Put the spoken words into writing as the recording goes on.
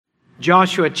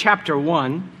Joshua chapter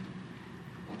 1,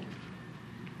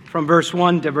 from verse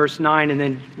 1 to verse 9, and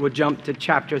then we'll jump to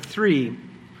chapter 3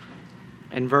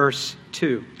 and verse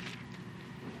 2.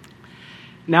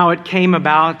 Now it came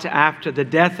about after the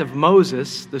death of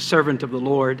Moses, the servant of the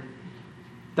Lord,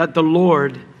 that the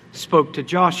Lord spoke to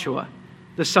Joshua,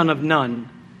 the son of Nun,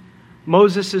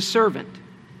 Moses' servant,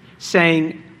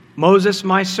 saying, Moses,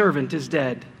 my servant, is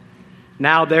dead.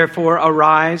 Now therefore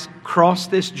arise, cross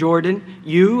this Jordan,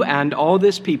 you and all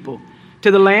this people,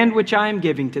 to the land which I am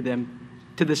giving to them,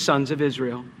 to the sons of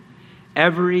Israel.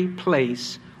 Every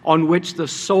place on which the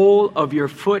sole of your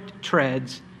foot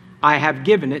treads, I have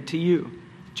given it to you,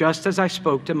 just as I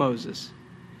spoke to Moses.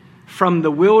 From the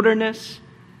wilderness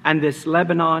and this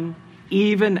Lebanon,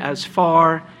 even as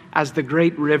far as the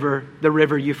great river, the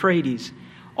river Euphrates,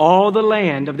 all the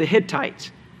land of the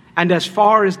Hittites, and as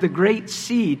far as the great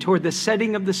sea toward the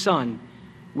setting of the sun,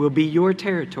 will be your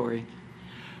territory.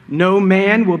 No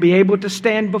man will be able to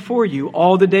stand before you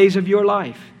all the days of your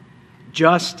life.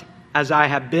 Just as I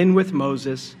have been with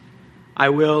Moses, I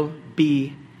will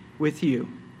be with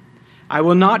you. I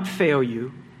will not fail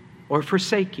you or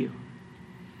forsake you.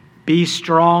 Be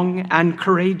strong and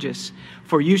courageous,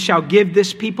 for you shall give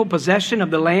this people possession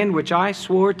of the land which I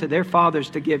swore to their fathers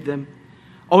to give them.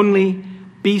 Only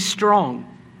be strong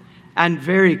and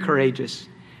very courageous.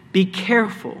 Be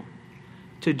careful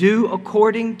to do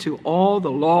according to all the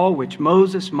law which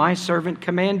Moses, my servant,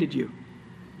 commanded you.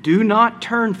 Do not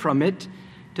turn from it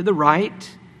to the right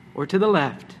or to the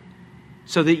left,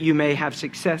 so that you may have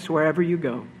success wherever you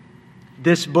go.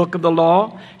 This book of the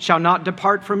law shall not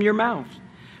depart from your mouth,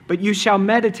 but you shall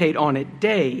meditate on it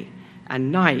day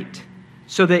and night,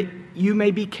 so that you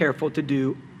may be careful to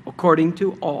do according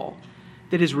to all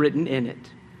that is written in it.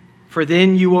 For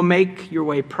then you will make your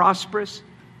way prosperous,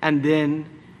 and then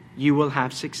you will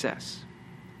have success.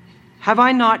 Have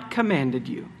I not commanded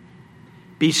you?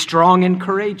 Be strong and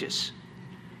courageous.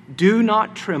 Do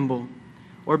not tremble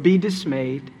or be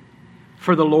dismayed,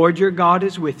 for the Lord your God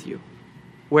is with you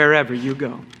wherever you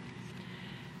go.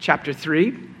 Chapter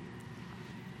 3.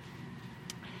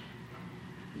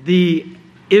 The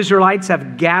Israelites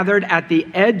have gathered at the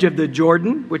edge of the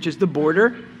Jordan, which is the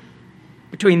border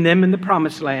between them and the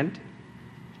promised land.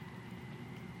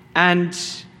 And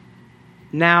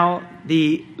now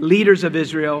the leaders of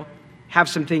Israel have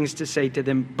some things to say to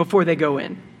them before they go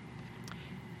in.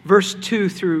 Verse 2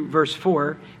 through verse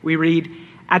 4, we read,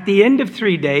 At the end of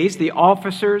 3 days, the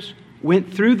officers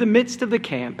went through the midst of the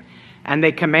camp, and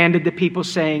they commanded the people,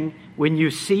 saying, When you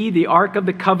see the ark of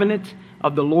the covenant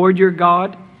of the Lord your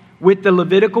God, with the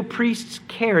Levitical priests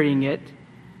carrying it,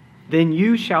 then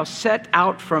you shall set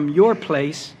out from your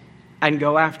place and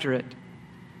go after it.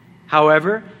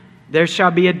 However, there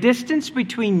shall be a distance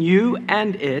between you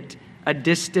and it,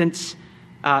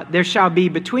 there shall be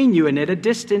between you and it a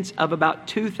distance of about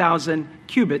 2,000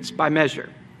 cubits by measure.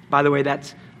 By the way,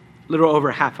 that's a little over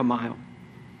half a mile.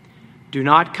 Do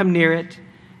not come near it,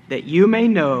 that you may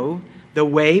know the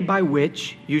way by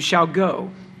which you shall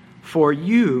go, for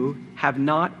you have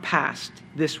not passed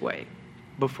this way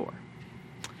before.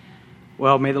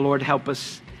 Well, may the Lord help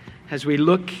us as we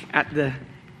look at the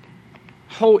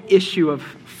whole issue of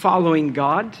following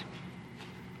God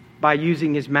by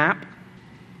using his map.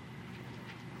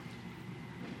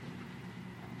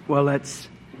 Well, let's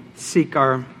seek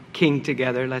our King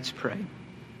together. Let's pray.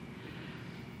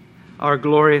 Our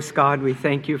glorious God, we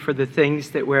thank you for the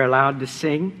things that we're allowed to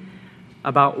sing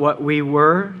about what we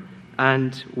were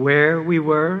and where we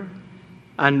were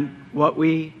and what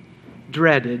we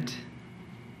dreaded,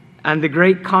 and the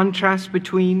great contrast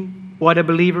between what a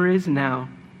believer is now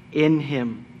in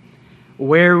him,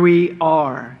 where we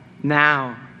are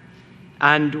now,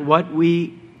 and what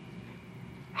we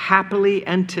happily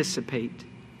anticipate.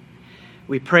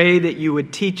 We pray that you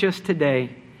would teach us today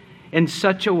in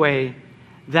such a way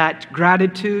that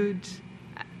gratitude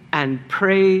and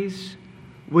praise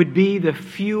would be the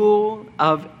fuel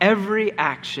of every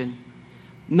action,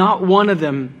 not one of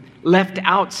them left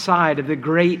outside of the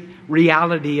great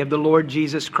reality of the Lord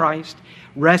Jesus Christ,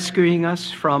 rescuing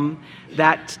us from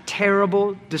that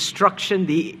terrible destruction,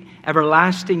 the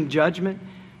everlasting judgment,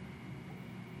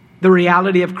 the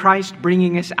reality of Christ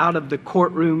bringing us out of the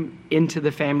courtroom into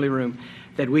the family room,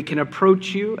 that we can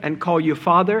approach you and call you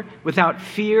Father without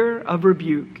fear of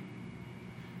rebuke.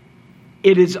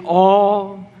 It is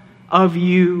all of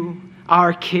you,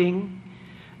 our King,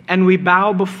 and we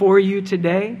bow before you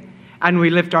today, and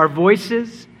we lift our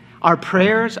voices, our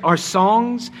prayers, our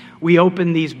songs. We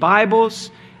open these Bibles,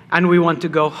 and we want to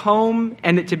go home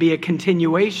and it to be a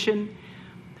continuation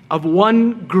of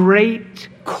one great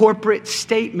corporate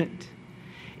statement.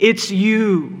 It's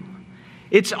you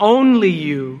It's only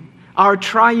you, our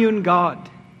triune God.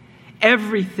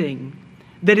 Everything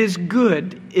that is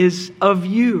good is of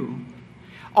you.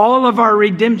 All of our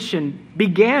redemption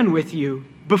began with you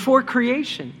before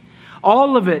creation.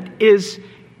 All of it is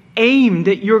aimed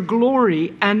at your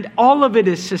glory, and all of it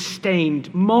is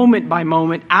sustained moment by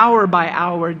moment, hour by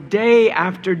hour, day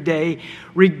after day,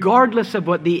 regardless of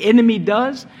what the enemy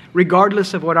does,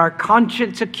 regardless of what our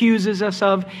conscience accuses us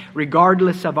of,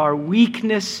 regardless of our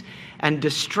weakness and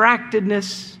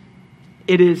distractedness.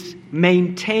 It is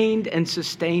maintained and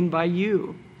sustained by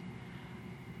you.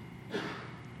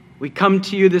 We come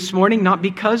to you this morning not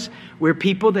because we're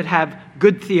people that have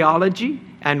good theology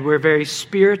and we're very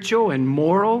spiritual and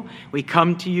moral. We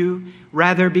come to you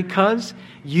rather because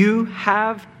you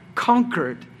have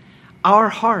conquered our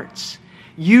hearts.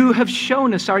 You have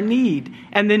shown us our need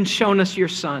and then shown us your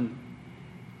Son.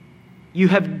 You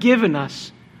have given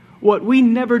us what we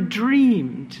never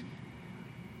dreamed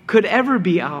could ever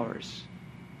be ours.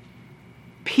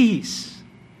 Peace,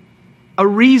 a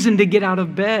reason to get out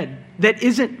of bed that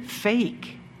isn't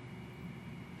fake.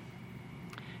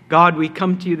 God, we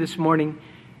come to you this morning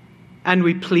and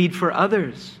we plead for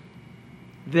others.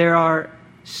 There are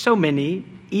so many,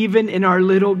 even in our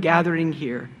little gathering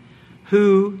here,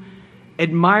 who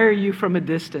admire you from a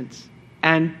distance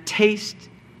and taste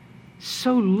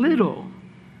so little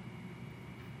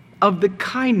of the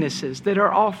kindnesses that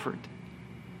are offered,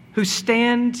 who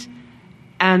stand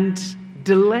and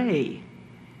delay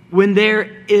when there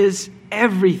is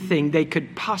everything they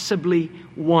could possibly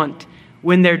want,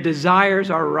 when their desires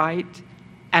are right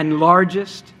and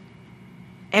largest.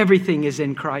 Everything is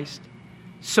in Christ.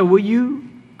 So will you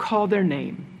call their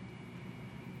name?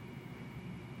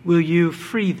 Will you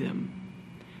free them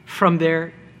from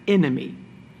their enemy,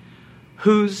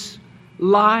 whose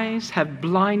lies have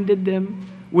blinded them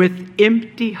with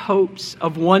empty hopes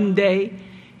of one day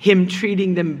Him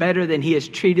treating them better than He has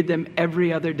treated them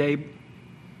every other day?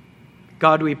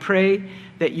 God, we pray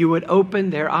that you would open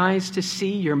their eyes to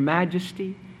see your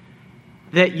majesty,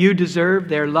 that you deserve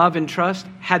their love and trust.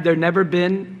 Had there never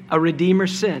been a Redeemer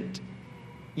sent,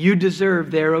 you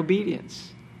deserve their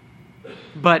obedience.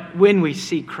 But when we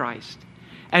see Christ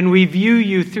and we view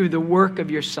you through the work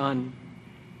of your Son,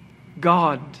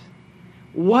 God,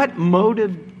 what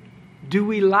motive do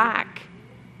we lack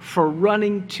for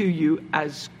running to you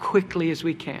as quickly as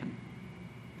we can?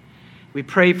 We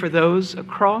pray for those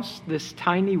across this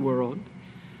tiny world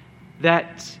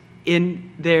that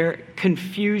in their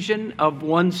confusion of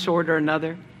one sort or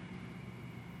another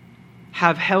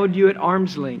have held you at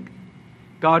arm's length.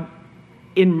 God,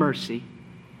 in mercy,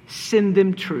 send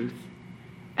them truth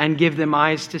and give them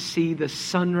eyes to see the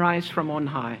sunrise from on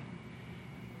high.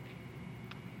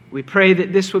 We pray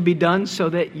that this would be done so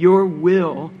that your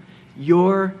will,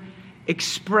 your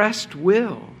expressed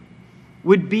will,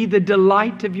 would be the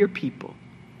delight of your people,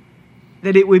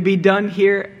 that it would be done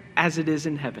here as it is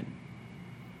in heaven.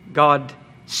 God,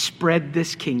 spread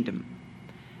this kingdom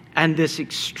and this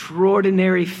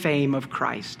extraordinary fame of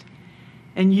Christ,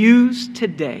 and use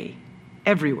today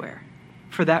everywhere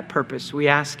for that purpose. We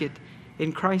ask it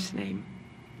in Christ's name.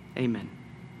 Amen.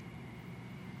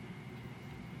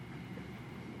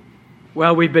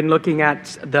 Well, we've been looking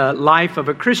at the life of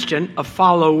a Christian, a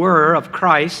follower of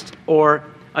Christ, or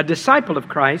a disciple of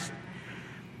Christ.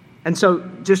 And so,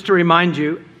 just to remind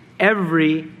you,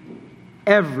 every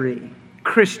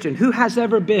Christian who has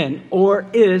ever been, or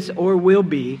is, or will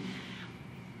be,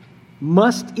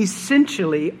 must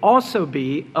essentially also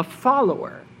be a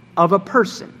follower of a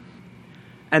person.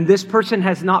 And this person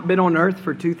has not been on earth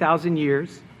for 2,000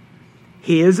 years.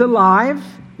 He is alive,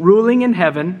 ruling in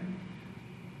heaven,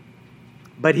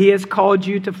 but he has called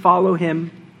you to follow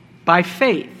him by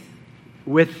faith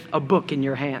with a book in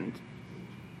your hand.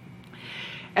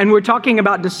 And we're talking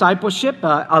about discipleship,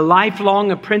 a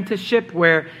lifelong apprenticeship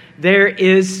where there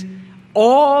is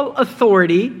all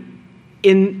authority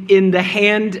in the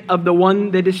hand of the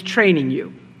one that is training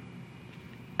you.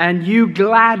 And you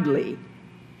gladly,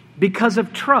 because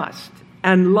of trust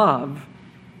and love,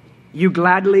 you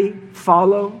gladly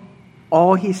follow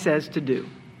all he says to do.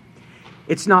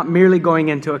 It's not merely going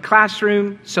into a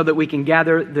classroom so that we can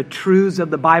gather the truths of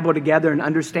the Bible together and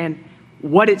understand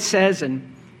what it says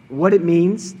and what it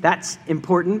means. That's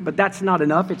important, but that's not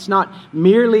enough. It's not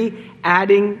merely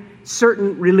adding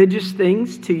certain religious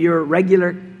things to your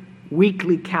regular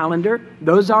weekly calendar.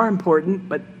 Those are important,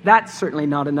 but that's certainly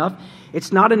not enough.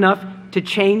 It's not enough to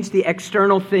change the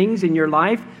external things in your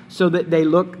life so that they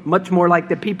look much more like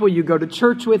the people you go to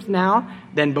church with now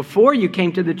than before you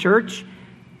came to the church.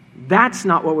 That's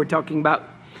not what we're talking about.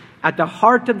 At the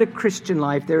heart of the Christian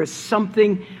life, there is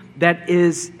something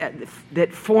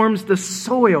that forms the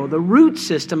soil, the root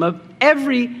system of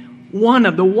every one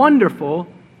of the wonderful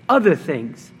other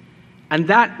things. And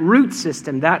that root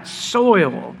system, that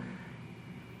soil,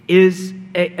 is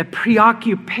a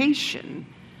preoccupation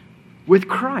with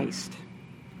Christ.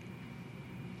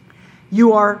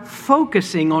 You are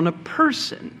focusing on a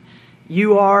person.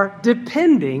 You are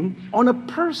depending on a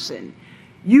person.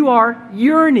 You are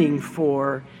yearning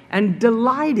for and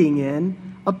delighting in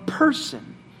a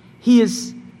person. He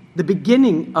is the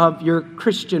beginning of your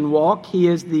Christian walk. He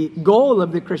is the goal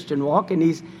of the Christian walk, and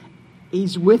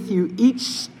He's with you each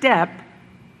step,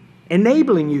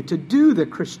 enabling you to do the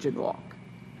Christian walk.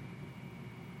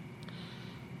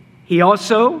 He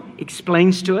also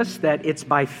explains to us that it's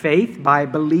by faith, by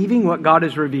believing what God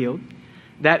has revealed,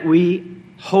 that we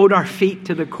hold our feet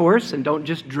to the course and don't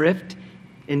just drift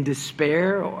in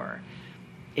despair or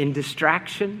in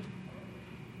distraction.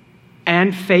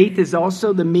 And faith is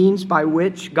also the means by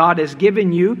which God has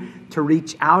given you to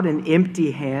reach out an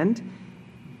empty hand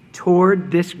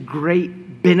toward this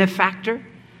great benefactor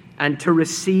and to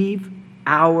receive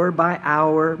hour by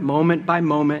hour, moment by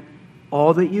moment,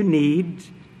 all that you need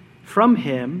from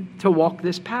Him to walk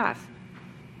this path.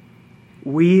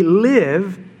 We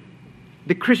live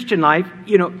the Christian life,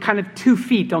 kind of 2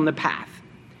 feet on the path.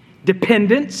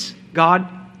 Dependence, God,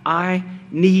 I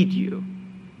need you.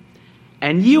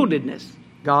 And yieldedness,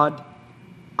 God,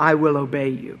 I will obey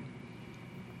you.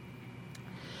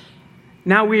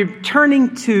 Now we're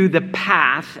turning to the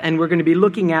path, and we're going to be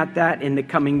looking at that in the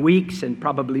coming weeks and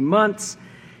probably months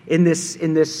in this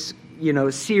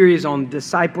series on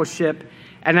discipleship.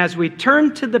 And as we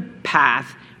turn to the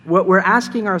path, what we're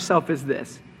asking ourselves is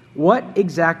this: what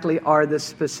exactly are the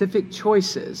specific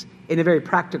choices in a very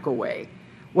practical way?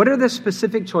 What are the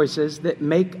specific choices that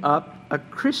make up a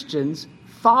Christian's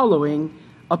following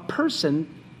a person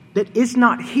that is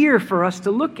not here for us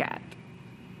to look at?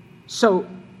 So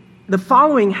the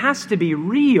following has to be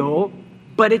real,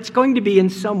 but it's going to be in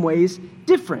some ways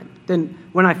different than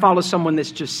when I follow someone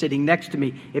that's just sitting next to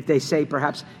me. If they say,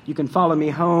 perhaps, you can follow me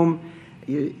home,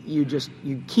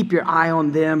 you keep your eye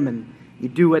on them and you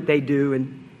do what they do.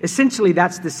 And essentially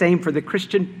that's the same for the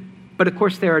Christian, but of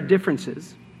course there are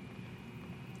differences.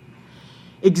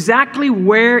 Exactly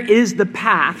where is the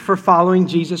path for following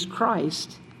Jesus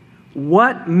Christ?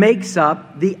 What makes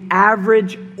up the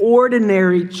average,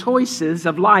 ordinary choices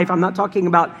of life? I'm not talking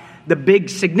about the big,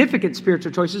 significant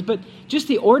spiritual choices, but just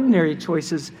the ordinary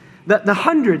choices, the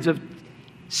hundreds of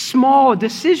small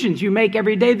decisions you make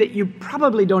every day that you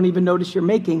probably don't even notice you're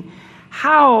making.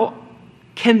 How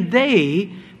can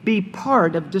they be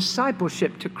part of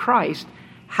discipleship to Christ?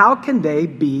 How can they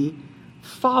be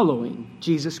following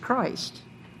Jesus Christ?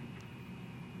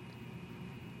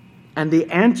 And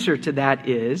the answer to that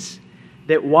is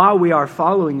that while we are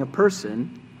following a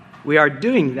person, we are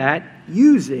doing that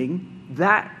using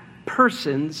that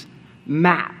person's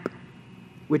map,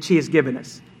 which He has given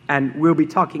us. And we'll be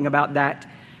talking about that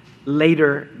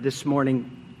later this morning.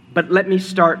 But let me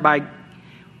start by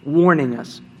warning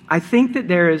us. I think that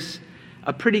there is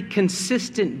a pretty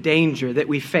consistent danger that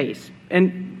we face.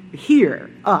 And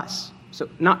here, us, so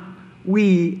not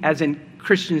we as in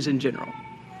Christians in general,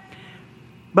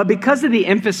 but because of the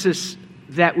emphasis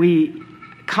that we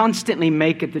constantly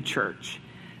make at the church,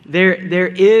 there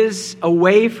is a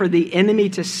way for the enemy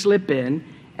to slip in.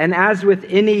 And as with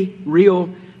any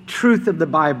real truth of the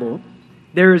Bible,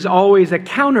 there is always a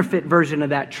counterfeit version of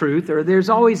that truth, or there's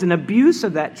always an abuse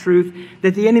of that truth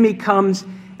that the enemy comes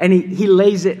and he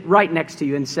lays it right next to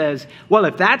you and says, well,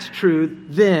 if that's true,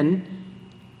 then,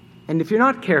 and if you're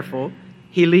not careful,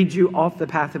 he leads you off the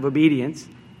path of obedience.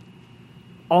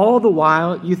 All the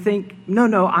while you think,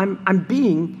 no, I'm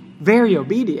being very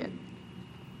obedient.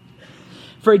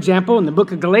 For example, in the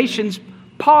book of Galatians,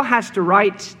 Paul has to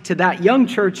write to that young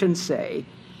church and say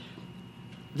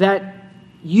that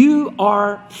you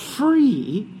are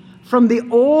free from the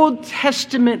Old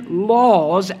Testament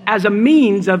laws as a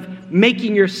means of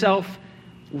making yourself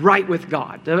right with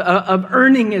God, of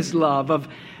earning His love,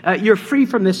 you're free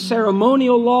from the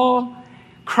ceremonial law.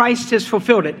 Christ has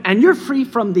fulfilled it. And you're free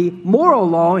from the moral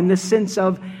law in the sense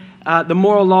of the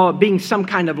moral law being some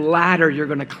kind of ladder you're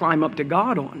going to climb up to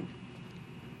God on.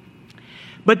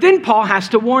 But then Paul has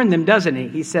to warn them, doesn't he?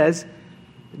 He says,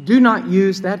 do not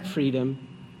use that freedom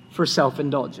for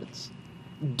self-indulgence.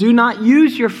 Do not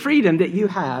use your freedom that you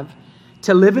have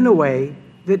to live in a way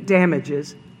that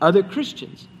damages other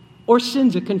Christians or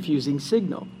sends a confusing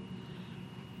signal.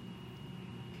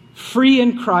 Free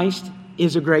in Christ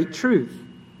is a great truth,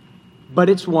 but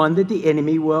it's one that the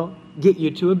enemy will get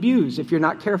you to abuse if you're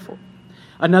not careful.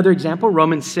 Another example,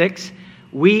 Romans 6,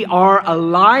 We are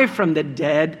alive from the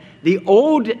dead. The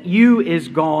old you is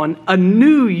gone. A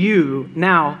new you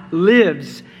now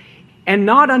lives. And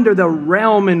not under the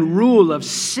realm and rule of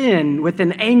sin with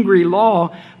an angry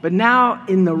law, but now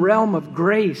in the realm of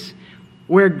grace,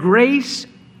 where grace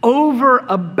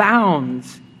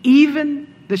overabounds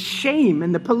even the shame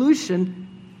and the pollution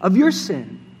of your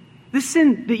sin, the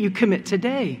sin that you commit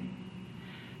today.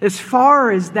 As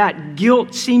far as that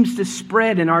guilt seems to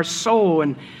spread in our soul,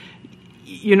 and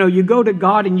you go to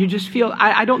God and you just feel,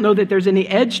 I don't know that there's any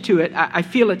edge to it. I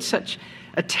feel it's such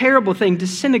a terrible thing to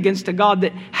sin against a God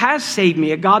that has saved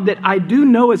me, a God that I do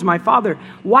know as my Father.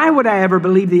 Why would I ever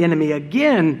believe the enemy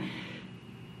again?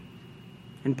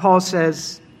 And Paul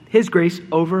says his grace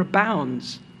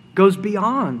overabounds, goes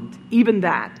beyond even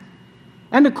that.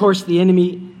 And of course, the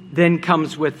enemy then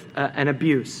comes with an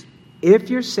abuse. If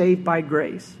you're saved by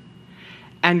grace,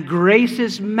 and grace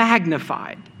is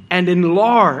magnified and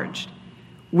enlarged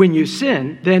when you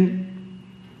sin, then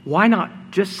why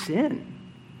not just sin?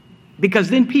 Because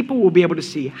then people will be able to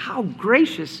see how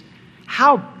gracious,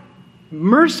 how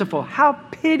merciful, how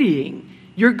pitying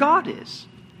your God is.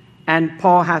 And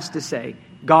Paul has to say,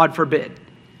 God forbid.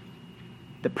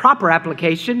 The proper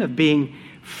application of being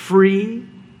free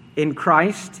in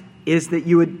Christ is that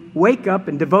you would wake up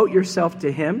and devote yourself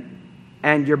to Him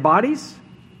and your bodies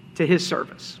to His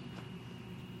service.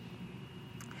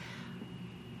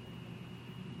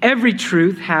 Every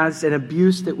truth has an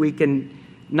abuse that we can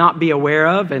not be aware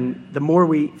of, and the more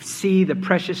we see the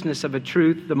preciousness of a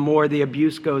truth, the more the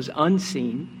abuse goes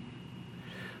unseen.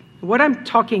 What I'm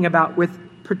talking about with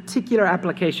particular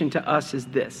application to us is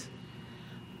this.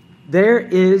 There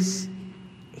is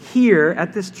here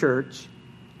at this church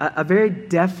a very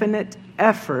definite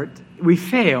effort. We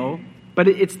fail, but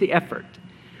it's the effort.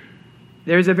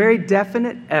 There's a very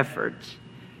definite effort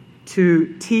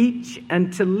to teach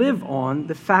and to live on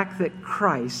the fact that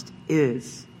Christ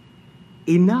is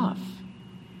enough.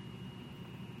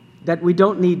 That we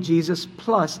don't need Jesus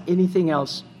plus anything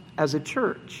else as a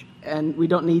church. And we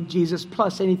don't need Jesus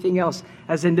plus anything else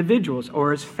as individuals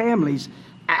or as families,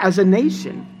 as a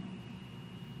nation.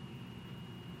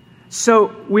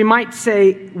 So we might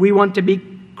say we want to be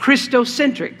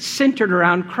Christocentric, centered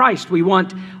around Christ. We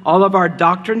want all of our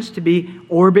doctrines to be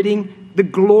orbiting the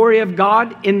glory of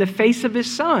God in the face of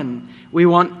His Son. We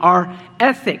want our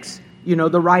ethics,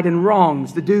 the right and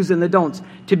wrongs, the do's and the don'ts,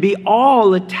 to be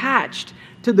all attached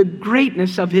to the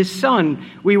greatness of His Son.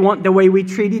 We want the way we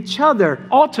treat each other,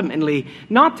 ultimately,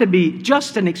 not to be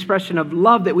just an expression of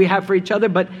love that we have for each other,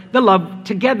 but the love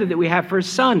together that we have for His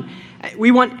Son.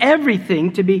 We want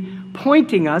everything to be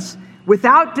pointing us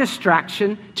without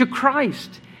distraction to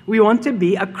Christ. We want to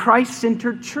be a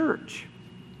Christ-centered church.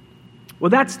 Well,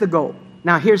 that's the goal.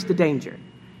 Now, here's the danger,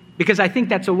 because I think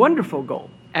that's a wonderful goal,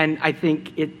 and I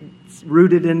think it's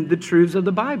rooted in the truths of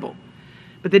the Bible.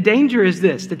 But the danger is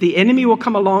this, that the enemy will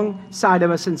come alongside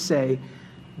of us and say,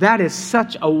 that is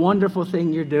such a wonderful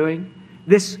thing you're doing,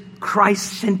 this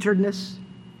Christ-centeredness.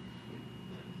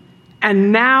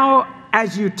 And now,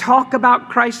 as you talk about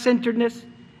Christ-centeredness,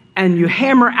 and you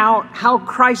hammer out how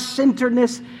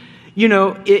Christ-centeredness,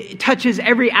 it touches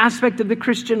every aspect of the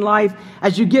Christian life,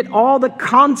 as you get all the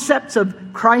concepts of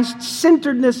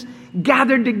Christ-centeredness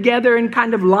gathered together and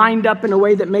kind of lined up in a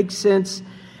way that makes sense,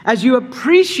 as you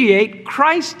appreciate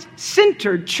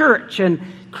Christ-centered church and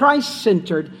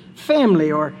Christ-centered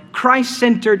family or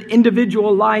Christ-centered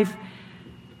individual life,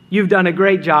 you've done a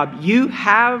great job. You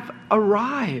have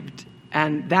arrived,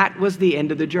 and that was the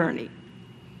end of the journey.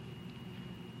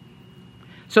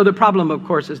 So the problem, of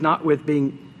course, is not with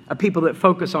being a people that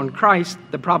focus on Christ.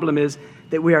 The problem is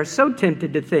that we are so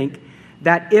tempted to think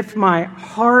that if my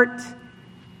heart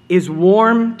is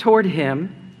warm toward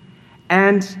Him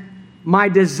and my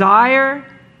desire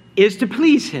is to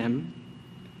please Him,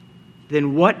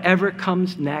 then whatever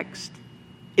comes next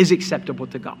is acceptable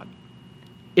to God.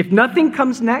 If nothing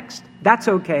comes next, that's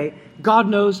okay. God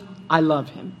knows I love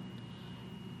Him.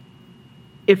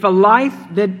 If a life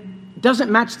that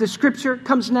doesn't match the Scripture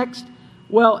comes next,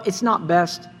 well, it's not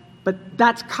best, but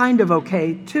that's kind of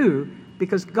okay too,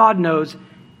 because God knows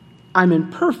I'm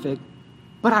imperfect,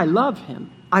 but I love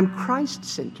Him. I'm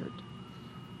Christ-centered.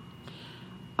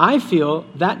 I feel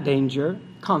that danger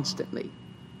constantly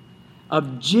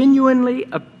of genuinely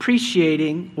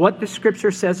appreciating what the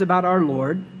Scripture says about our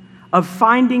Lord, of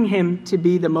finding Him to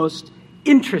be the most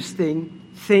interesting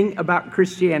thing about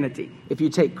Christianity. If you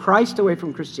take Christ away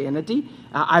from Christianity,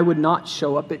 I would not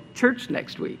show up at church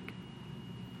next week.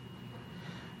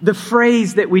 The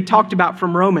phrase that we talked about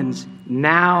from Romans,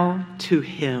 now to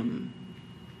Him.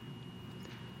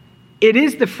 It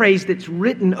is the phrase that's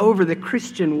written over the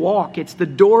Christian walk. It's the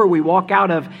door we walk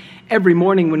out of every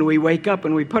morning when we wake up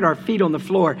and we put our feet on the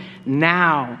floor.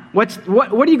 Now, what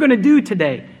are you going to do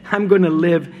today? I'm going to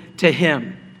live to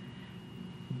Him.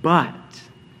 But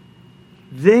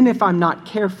then if I'm not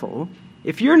careful,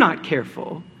 if you're not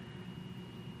careful,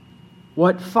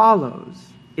 what follows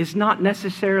is not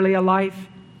necessarily a life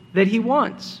that He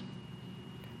wants.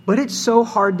 But it's so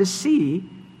hard to see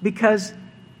because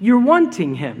you're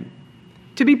wanting Him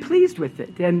to be pleased with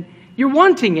it. And you're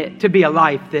wanting it to be a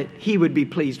life that He would be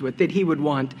pleased with, that He would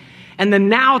want. And the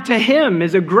now to Him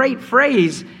is a great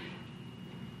phrase.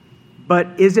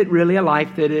 But is it really a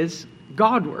life that is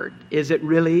Godward? Is it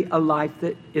really a life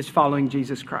that is following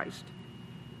Jesus Christ?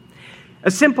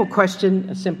 A simple question,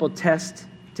 a simple test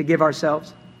to give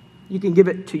ourselves. You can give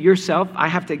it to yourself. I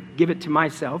have to give it to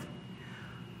myself.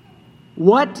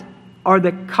 What are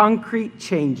the concrete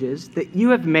changes that you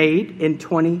have made in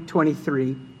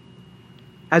 2023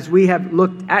 as we have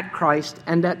looked at Christ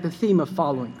and at the theme of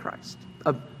following Christ,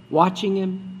 of watching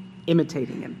Him,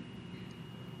 imitating Him?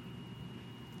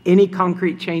 Any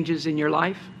concrete changes in your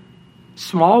life?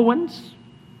 Small ones?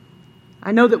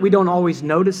 I know that we don't always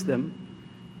notice them,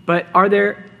 but are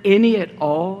there any at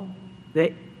all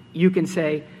that you can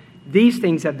say, these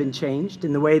things have been changed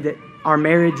in the way that our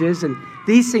marriage is, and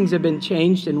these things have been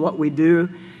changed in what we do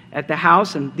at the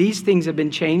house, and these things have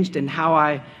been changed in how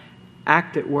I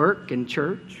act at work and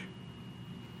church?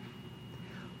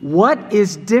 What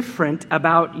is different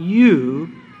about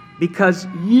you because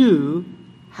you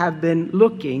have been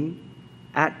looking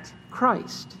at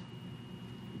Christ?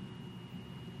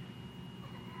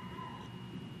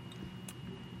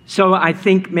 So I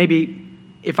think maybe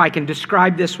if I can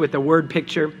describe this with a word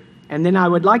picture, and then I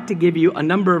would like to give you a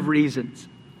number of reasons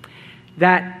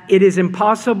that it is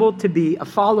impossible to be a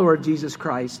follower of Jesus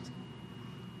Christ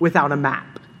without a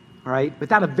map, all right?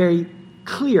 Without a very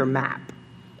clear map.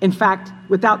 In fact,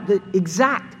 without the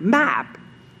exact map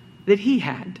that He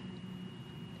had.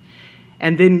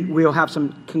 And then we'll have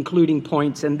some concluding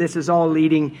points, and this is all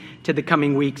leading to the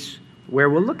coming weeks where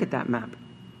we'll look at that map.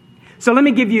 So let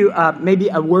me give you maybe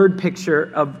a word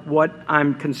picture of what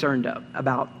I'm concerned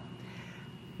about.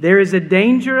 There is a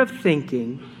danger of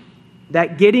thinking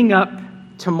that getting up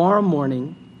tomorrow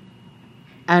morning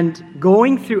and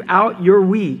going throughout your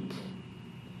week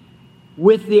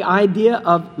with the idea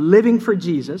of living for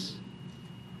Jesus,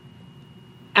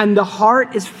 and the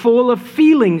heart is full of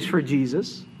feelings for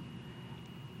Jesus,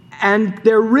 and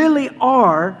there really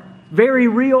are very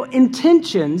real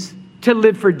intentions to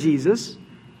live for Jesus,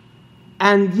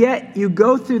 and yet you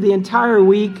go through the entire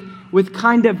week with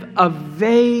kind of a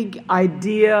vague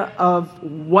idea of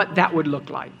what that would look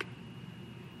like.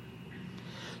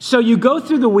 So you go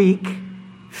through the week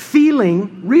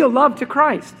feeling real love to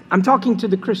Christ. I'm talking to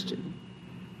the Christian.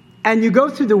 And you go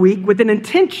through the week with an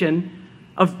intention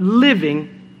of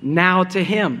living now to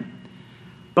Him.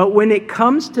 But when it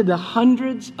comes to the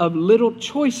hundreds of little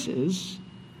choices,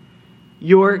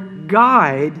 your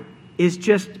guide is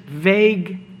just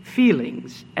vague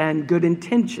feelings and good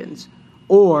intentions.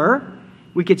 Or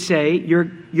we could say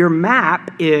your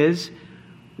map is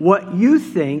what you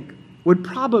think would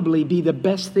probably be the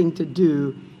best thing to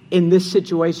do in this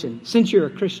situation, since you're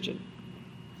a Christian.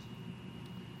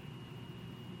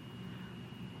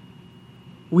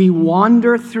 We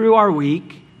wander through our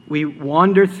week. We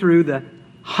wander through the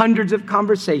hundreds of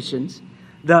conversations,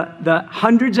 the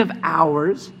hundreds of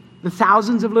hours, the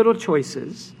thousands of little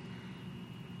choices.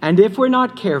 And if we're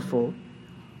not careful,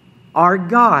 our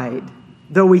guide,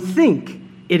 though we think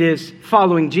it is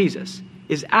following Jesus,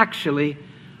 is actually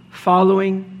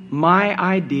following my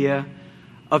idea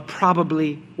of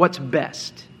probably what's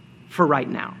best for right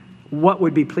now, what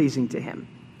would be pleasing to Him.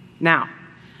 Now,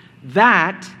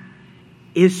 that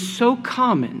is so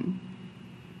common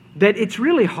that it's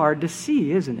really hard to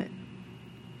see, isn't it?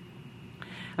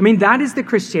 I mean, that is the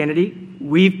Christianity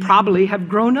we probably have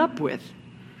grown up with.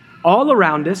 All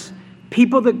around us,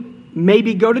 people that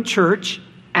maybe go to church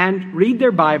and read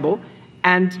their Bible,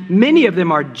 and many of them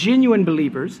are genuine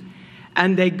believers,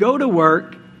 and they go to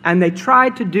work and they try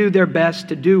to do their best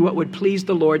to do what would please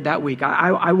the Lord that week.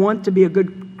 I want to be a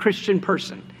good Christian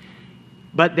person.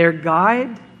 But their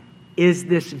guide is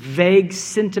this vague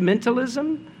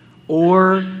sentimentalism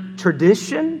or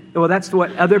tradition. Well, that's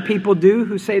what other people do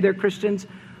who say they're Christians,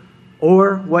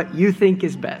 or what you think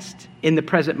is best in the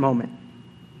present moment.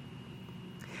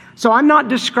 So I'm not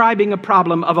describing a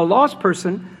problem of a lost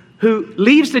person who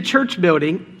leaves the church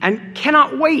building and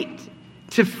cannot wait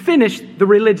to finish the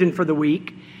religion for the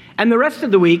week. And the rest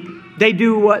of the week, they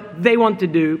do what they want to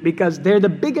do because they're the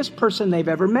biggest person they've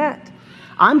ever met.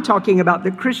 I'm talking about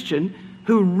the Christian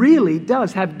who really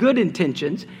does have good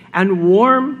intentions and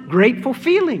warm, grateful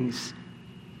feelings,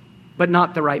 but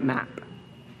not the right map.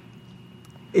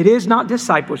 It is not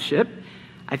discipleship.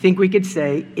 I think we could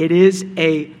say it is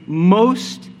a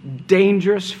most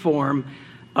dangerous form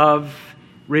of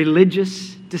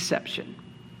religious deception.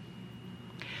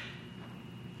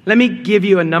 Let me give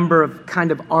you a number of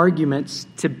kind of arguments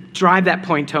to drive that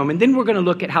point home, and then we're going to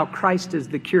look at how Christ is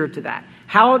the cure to that.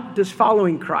 How does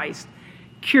following Christ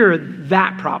cure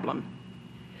that problem?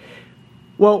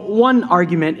 Well, one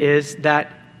argument is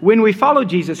that when we follow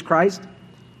Jesus Christ,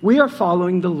 we are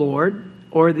following the Lord,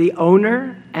 or the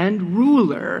owner and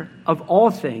ruler of all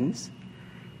things.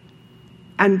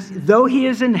 And though he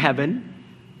is in heaven,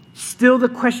 still the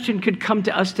question could come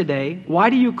to us today, why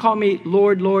do you call me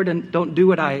Lord, Lord, and don't do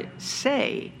what I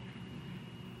say?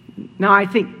 Now, I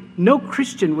think no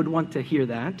Christian would want to hear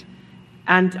that,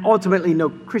 and ultimately no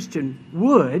Christian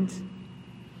would.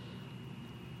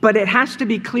 But it has to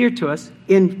be clear to us,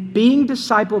 in being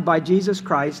discipled by Jesus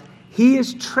Christ, he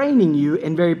is training you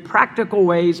in very practical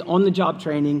ways, on-the-job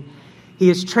training. He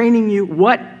is training you,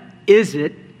 what is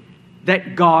it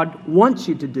that God wants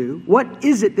you to do? What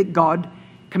is it that God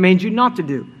commands you not to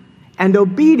do? And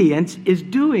obedience is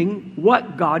doing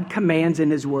what God commands in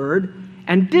his word,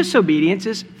 and disobedience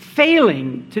is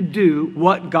failing to do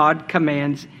what God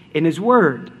commands in his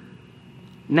word.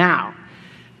 Now,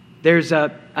 there's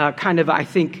a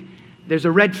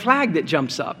red flag that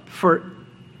jumps up for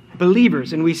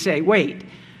believers, and we say, wait,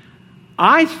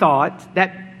 I thought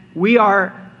that we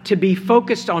are to be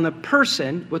focused on a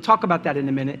person. We'll talk about that in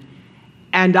a minute.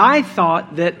 And I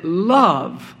thought that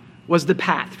love was the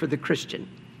path for the Christian.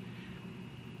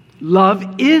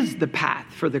 Love is the path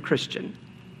for the Christian.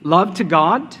 Love to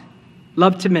God,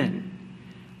 love to men.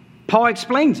 Paul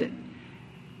explains it.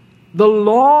 The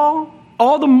law,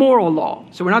 all the moral law,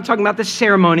 so we're not talking about the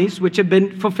ceremonies which have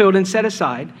been fulfilled and set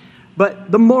aside,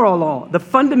 but the moral law, the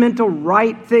fundamental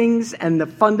right things and the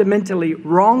fundamentally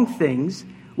wrong things,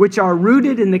 which are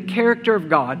rooted in the character of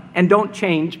God and don't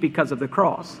change because of the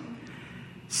cross.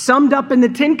 Summed up in the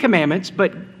Ten Commandments,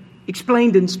 but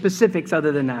explained in specifics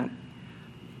other than that.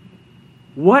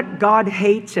 What God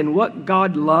hates and what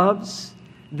God loves,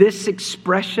 this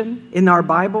expression in our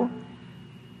Bible,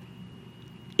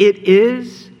 it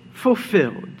is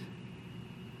fulfilled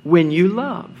when you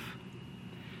love.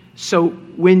 So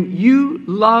when you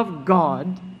love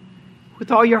God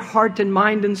with all your heart and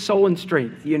mind and soul and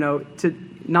strength, to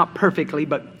not perfectly,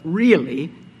 but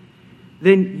really,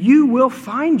 then you will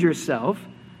find yourself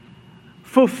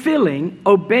fulfilling,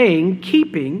 obeying,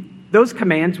 keeping those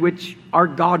commands which are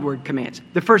Godward commands,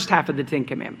 the first half of the Ten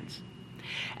Commandments.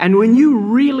 And when you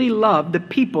really love the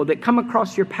people that come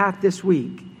across your path this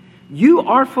week, you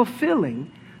are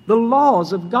fulfilling the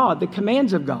laws of God, the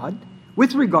commands of God,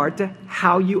 with regard to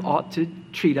how you ought to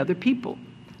treat other people.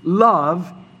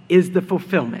 Love is the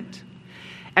fulfillment.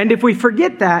 And if we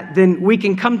forget that, then we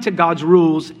can come to God's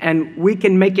rules and we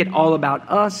can make it all about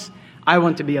us. I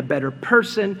want to be a better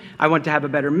person. I want to have a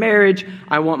better marriage.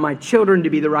 I want my children to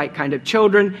be the right kind of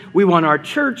children. We want our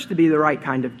church to be the right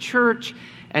kind of church.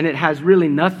 And it has really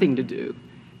nothing to do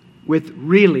with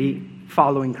really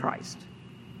following Christ.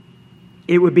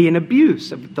 It would be an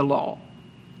abuse of the law.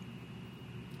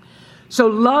 So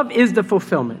love is the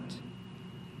fulfillment.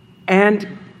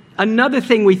 And another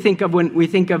thing we think of when we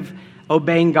think of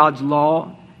obeying God's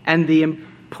law and the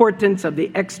importance of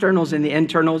the externals and the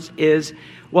internals is,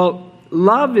 well,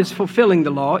 love is fulfilling the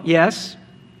law, yes.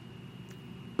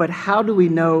 But how do we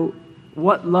know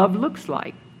what love looks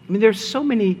like? I mean, there's so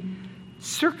many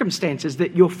circumstances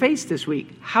that you'll face this week.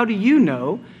 How do you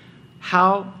know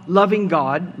how loving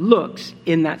God looks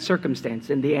in that circumstance?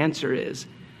 And the answer is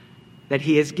that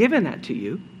he has given that to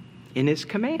you in his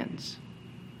commands.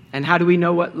 And how do we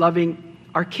know what loving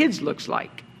our kids looks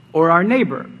like? Or our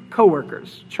neighbor,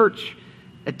 coworkers, church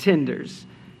attenders?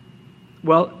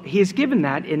 Well, he has given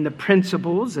that in the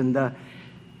principles and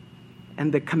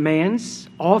the commands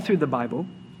all through the Bible.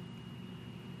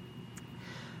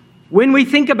 When we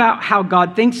think about how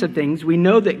God thinks of things, we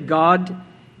know that God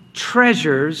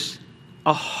treasures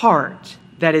a heart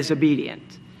that is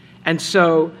obedient. And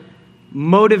so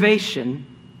motivation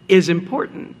is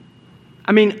important.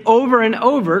 I mean, over and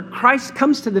over, Christ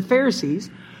comes to the Pharisees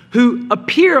who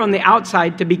appear on the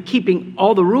outside to be keeping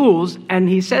all the rules, and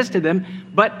he says to them,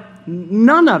 but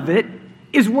none of it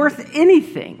is worth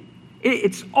anything.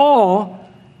 It's all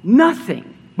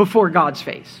nothing before God's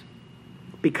face,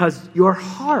 because your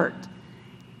heart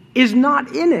is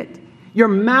not in it. Your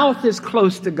mouth is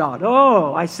close to God.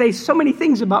 Oh, I say so many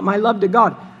things about my love to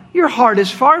God. Your heart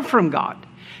is far from God.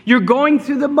 You're going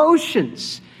through the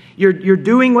motions. You're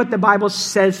doing what the Bible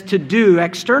says to do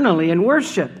externally in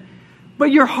worship.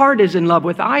 But your heart is in love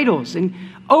with idols. And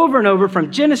over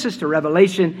from Genesis to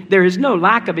Revelation, there is no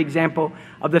lack of example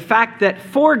of the fact that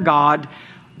for God,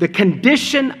 the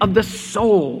condition of the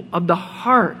soul, of the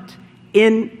heart,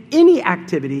 in any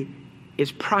activity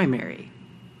is primary.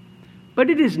 But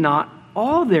it is not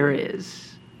all there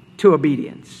is to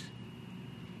obedience.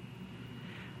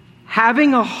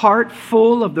 Having a heart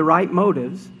full of the right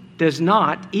motives does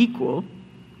not equal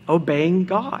obeying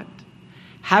God.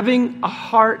 Having a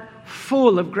heart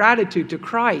full of gratitude to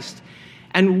Christ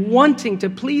and wanting to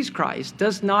please Christ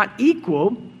does not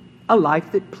equal a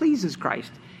life that pleases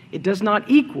Christ. It does not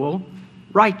equal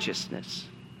righteousness.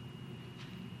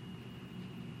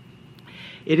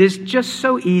 It is just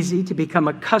so easy to become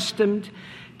accustomed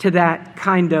to that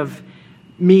kind of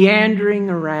meandering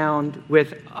around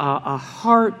with a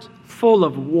heart full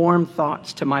of warm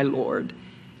thoughts to my Lord,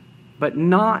 but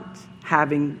not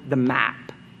having the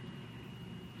map.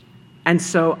 And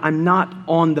so I'm not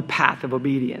on the path of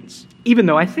obedience, even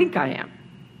though I think I am.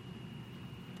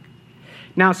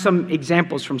 Now, some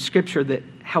examples from Scripture that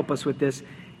help us with this.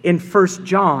 In 1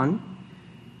 John,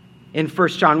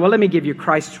 well, let me give you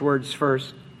Christ's words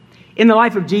first. In the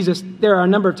life of Jesus, there are a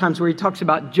number of times where he talks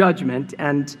about judgment.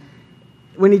 And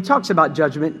when he talks about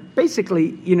judgment,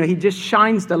 basically, he just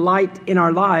shines the light in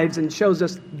our lives and shows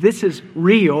us this is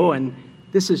real and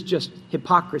this is just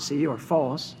hypocrisy or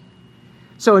false.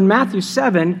 So in Matthew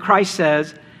 7, Christ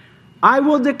says, I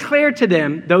will declare to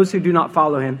them, those who do not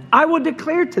follow him, I will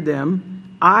declare to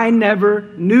them, I never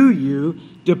knew you.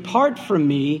 Depart from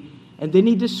me. And then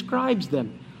he describes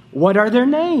them. What are their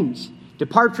names?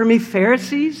 Depart from me,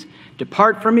 Pharisees.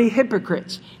 Depart from me,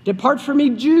 hypocrites. Depart from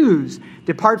me, Jews.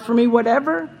 Depart from me,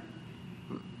 whatever.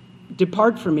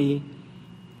 Depart from me,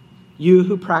 you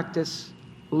who practice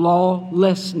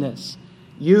lawlessness.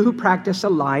 You who practice a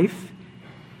life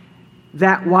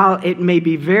that while it may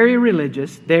be very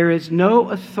religious, there is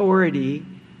no authority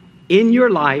in your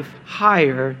life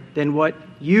higher than what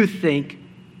you think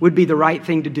would be the right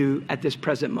thing to do at this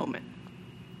present moment.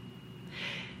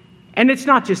 And it's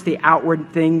not just the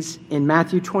outward things. In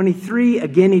Matthew 23,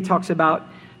 again, he talks about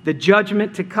the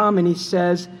judgment to come, and he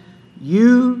says,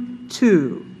 you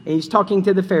too, and he's talking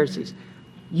to the Pharisees,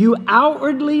 you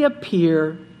outwardly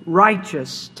appear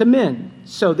righteous to men.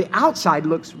 So the outside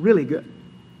looks really good.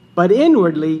 But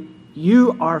inwardly,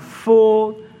 you are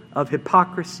full of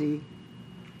hypocrisy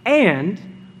and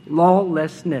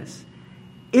lawlessness.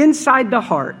 Inside the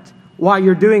heart, while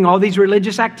you're doing all these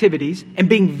religious activities and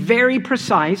being very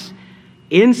precise,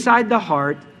 inside the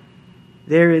heart,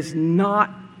 there is not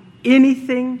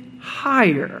anything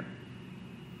higher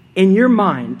in your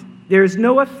mind. There is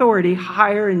no authority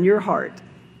higher in your heart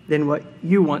than what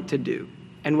you want to do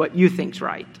and what you think's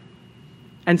right.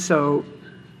 And so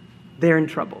they're in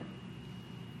trouble.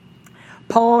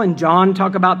 Paul and John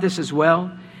talk about this as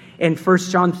well. In 1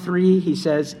 John 3, he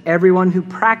says, everyone who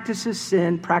practices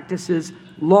sin practices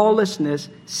lawlessness.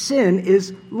 Sin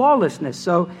is lawlessness.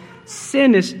 So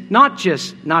sin is not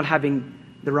just not having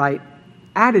the right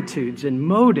attitudes and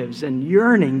motives and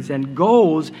yearnings and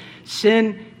goals.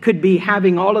 Sin could be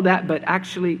having all of that, but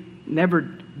actually never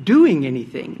doing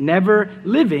anything, never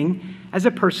living as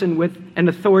a person with an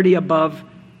authority above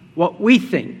what we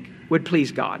think would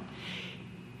please God.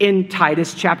 In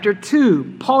Titus chapter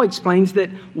 2, Paul explains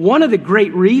that one of the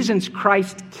great reasons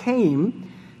Christ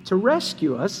came to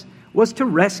rescue us was to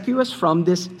rescue us from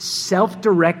this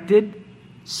self-directed,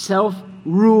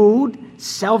 self-ruled,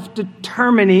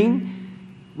 self-determining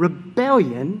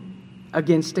rebellion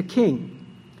against a king.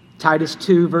 Titus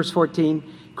 2, verse 14,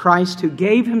 Christ who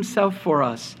gave himself for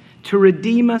us to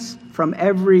redeem us from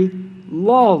every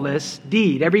lawless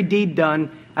deed, every deed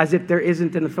done as if there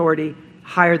isn't an authority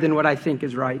higher than what I think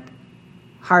is right,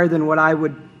 higher than what I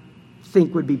would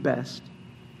think would be best.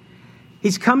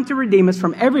 He's come to redeem us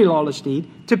from every lawless deed,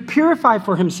 to purify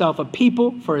for himself a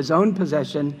people for his own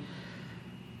possession.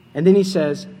 And then he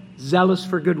says, zealous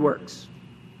for good works.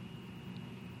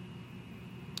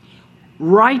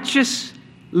 Righteous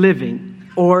living,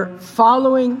 or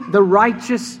following the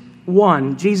righteous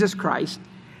one, Jesus Christ,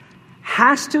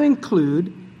 has to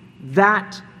include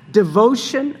that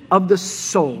devotion of the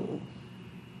soul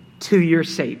to your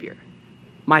Savior.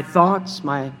 My thoughts,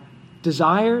 my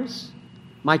desires,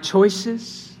 my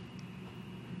choices,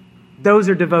 those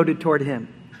are devoted toward him.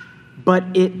 But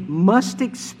it must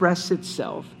express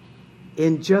itself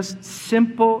in just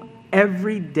simple,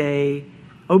 everyday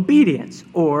obedience,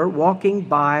 or walking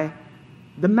by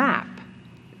the map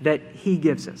that he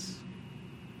gives us.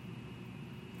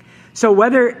 So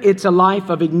whether it's a life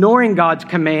of ignoring God's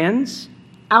commands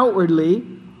outwardly,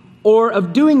 or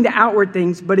of doing the outward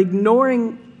things but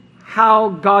ignoring how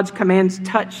God's commands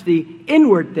touch the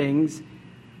inward things,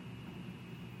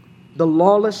 the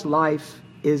lawless life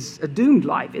is a doomed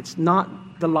life. It's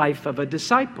not the life of a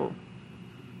disciple.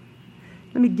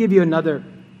 Let me give you another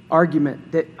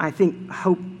argument that I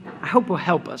hope will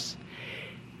help us.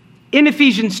 In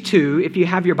Ephesians 2, if you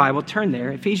have your Bible, turn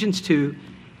there. Ephesians 2,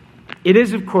 it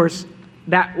is, of course,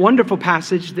 that wonderful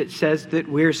passage that says that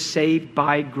we're saved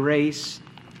by grace,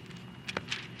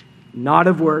 not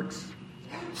of works,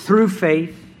 through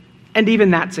faith, and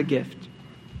even that's a gift.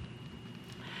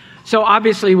 So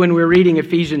obviously, when we're reading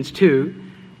Ephesians 2,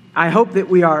 I hope that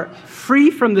we are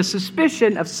free from the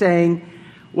suspicion of saying,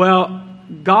 well,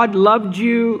 God loved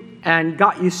you and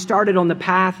got you started on the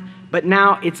path, but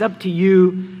now it's up to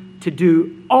you to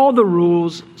do all the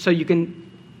rules so you can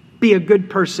be a good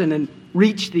person and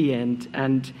reach the end.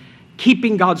 And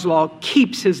keeping God's law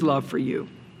keeps his love for you.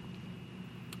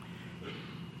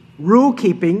 Rule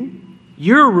keeping,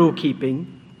 your rule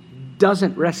keeping,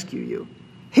 doesn't rescue you.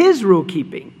 His rule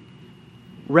keeping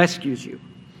rescues you.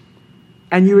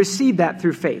 And you receive that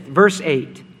through faith. Verse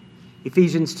 8,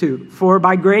 Ephesians 2. For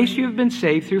by grace you have been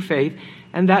saved through faith,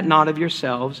 and that not of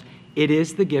yourselves. It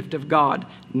is the gift of God,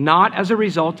 not as a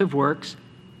result of works,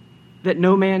 that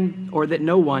no man or that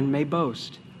no one may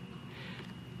boast.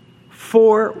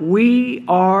 For we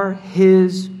are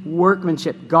his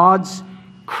workmanship. God's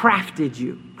crafted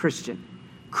you, Christian,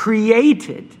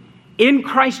 created in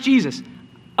Christ Jesus,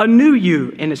 a new you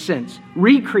in a sense,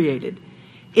 recreated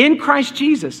in Christ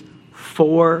Jesus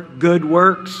for good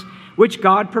works, which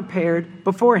God prepared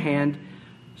beforehand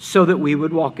so that we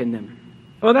would walk in them.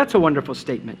 Well, that's a wonderful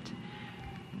statement.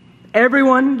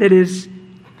 Everyone that is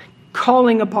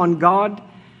calling upon God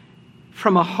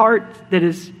from a heart that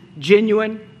is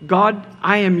genuine, God,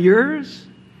 I am yours,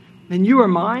 and you are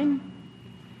mine,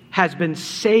 has been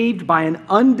saved by an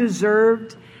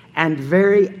undeserved and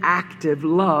very active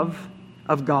love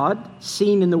of God,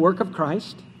 seen in the work of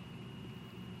Christ.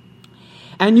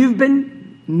 And you've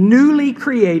been newly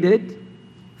created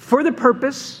for the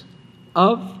purpose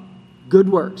of good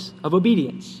works, of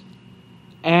obedience.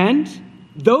 And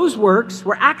those works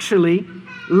were actually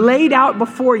laid out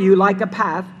before you like a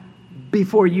path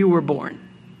before you were born.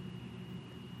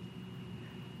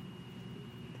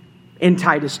 In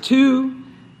Titus 2,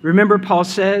 remember Paul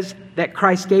says that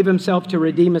Christ gave himself to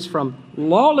redeem us from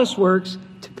lawless works,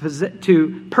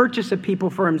 to purchase a people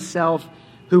for himself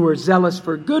who were zealous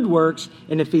for good works.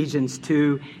 In Ephesians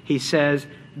 2, he says,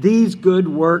 these good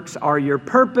works are your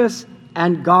purpose,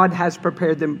 and God has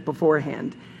prepared them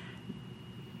beforehand.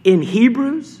 In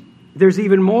Hebrews, there's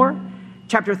even more.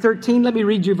 Chapter 13, let me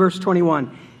read you verse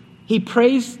 21. He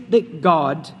prays that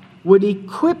God would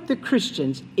equip the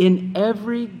Christians in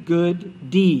every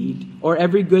good deed or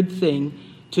every good thing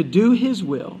to do his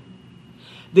will,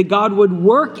 that God would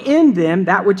work in them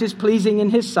that which is pleasing in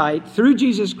his sight through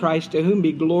Jesus Christ, to whom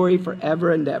be glory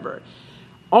forever and ever.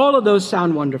 All of those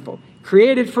sound wonderful.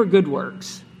 Created for good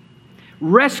works.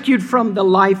 Rescued from the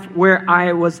life where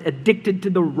I was addicted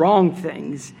to the wrong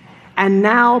things, and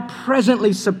now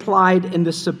presently supplied in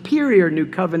the superior new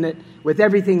covenant with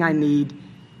everything I need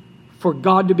for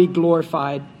God to be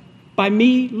glorified by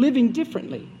me living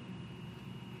differently.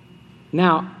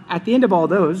 Now, at the end of all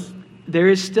those, there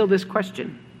is still this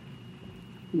question.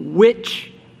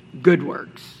 Which good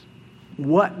works?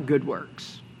 What good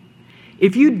works?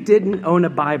 If you didn't own a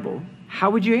Bible,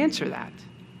 how would you answer that?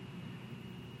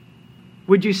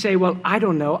 Would you say, well, I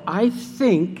don't know. I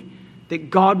think that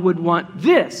God would want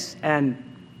this, and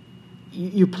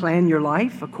you plan your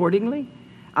life accordingly?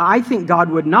 I think God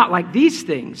would not like these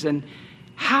things. And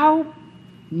how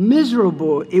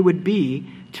miserable it would be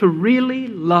to really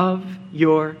love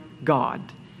your God,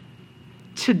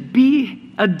 to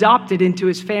be adopted into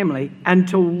his family, and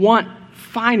to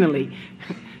finally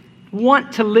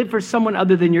want to live for someone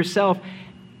other than yourself,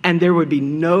 and there would be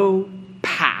no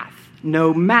path,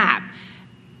 no map.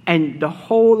 And the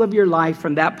whole of your life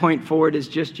from that point forward is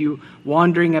just you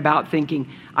wandering about thinking,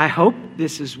 I hope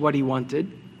this is what he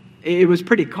wanted. It was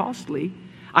pretty costly.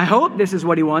 I hope this is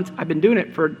what he wants. I've been doing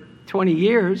it for 20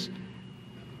 years.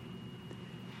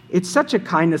 It's such a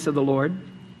kindness of the Lord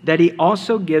that he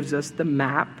also gives us the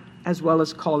map as well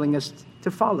as calling us to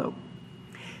follow.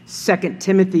 2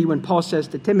 Timothy, when Paul says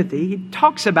to Timothy, he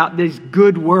talks about these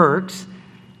good works,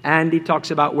 and he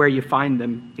talks about where you find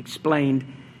them explained.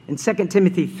 In 2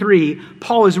 Timothy 3,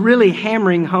 Paul is really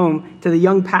hammering home to the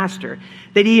young pastor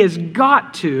that he has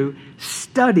got to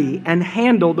study and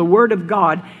handle the Word of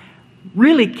God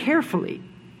really carefully.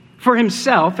 for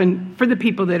himself and for the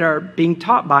people that are being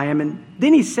taught by him. And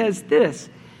then he says this.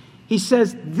 He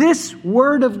says, this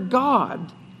word of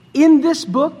God, in this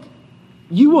book,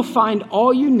 you will find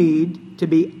all you need to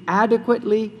be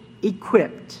adequately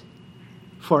equipped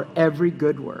for every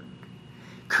good work.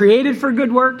 Created for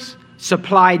good works,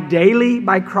 supplied daily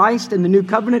by Christ in the new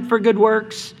covenant for good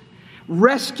works,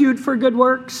 rescued for good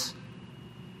works.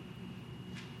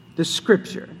 The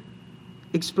Scripture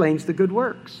explains the good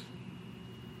works.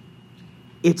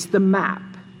 It's the map.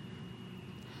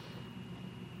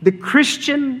 The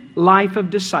Christian life of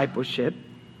discipleship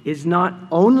is not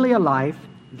only a life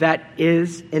that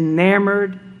is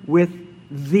enamored with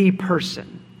the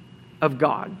person of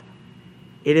God.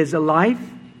 It is a life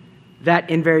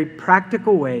that in very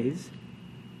practical ways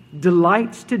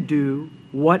delights to do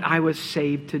what I was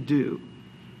saved to do.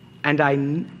 And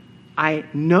I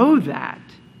know that,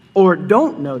 or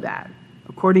don't know that,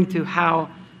 according to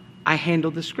how I handle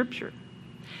the Scripture.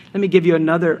 Let me give you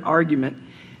another argument.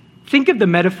 Think of the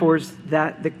metaphors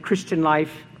that the Christian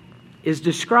life is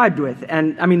described with.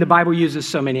 And I mean, the Bible uses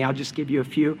so many. I'll just give you a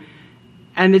few.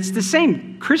 And it's the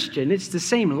same Christian. It's the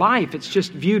same life. It's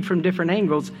just viewed from different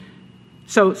angles.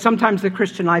 So sometimes the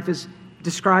Christian life is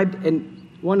described, and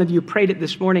one of you prayed it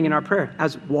this morning in our prayer,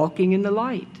 as walking in the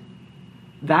light.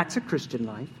 That's a Christian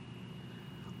life.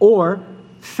 Or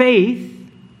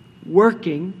faith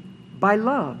working by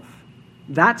love.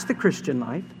 That's the Christian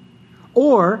life.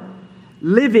 Or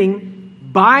living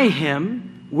by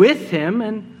Him, with Him,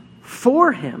 and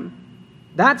for Him.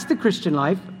 That's the Christian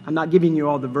life. I'm not giving you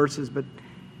all the verses, but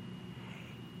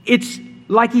it's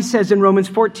like he says in Romans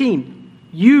 14,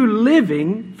 you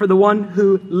living for the one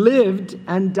who lived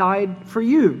and died for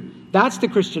you. That's the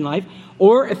Christian life.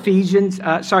 Or 2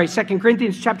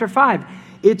 Corinthians chapter 5.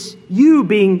 It's you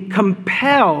being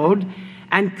compelled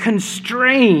and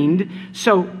constrained,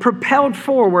 so propelled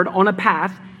forward on a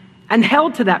path and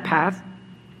held to that path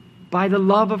by the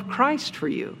love of Christ for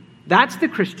you. That's the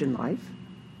Christian life.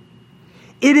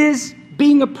 It is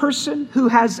being a person who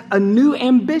has a new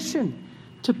ambition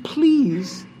to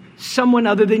please someone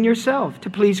other than yourself, to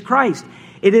please Christ.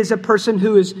 It is a person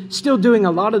who is still doing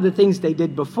a lot of the things they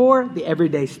did before, the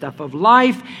everyday stuff of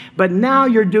life, but now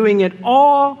you're doing it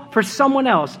all for someone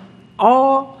else,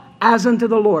 all as unto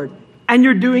the Lord. And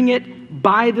you're doing it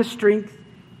by the strength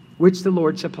which the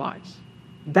Lord supplies.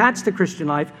 That's the Christian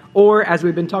life. Or, as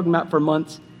we've been talking about for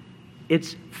months,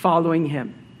 it's following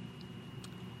Him.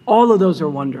 All of those are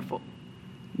wonderful.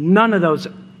 None of those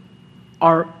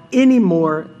are any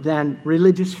more than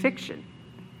religious fiction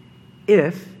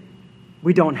if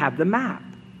we don't have the map.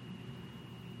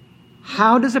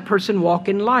 How does a person walk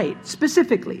in light?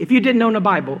 Specifically, if you didn't own a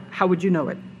Bible, how would you know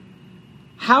it?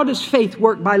 How does faith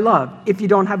work by love? If you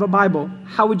don't have a Bible,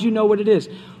 how would you know what it is?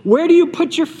 Where do you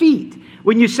put your feet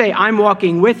when you say, I'm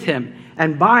walking with Him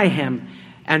and by Him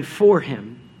and for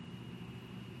Him?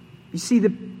 You see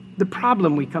the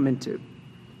problem we come into.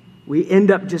 We end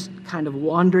up just kind of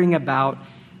wandering about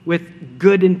with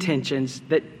good intentions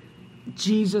that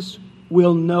Jesus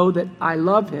will know that I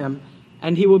love Him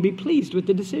and He will be pleased with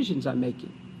the decisions I'm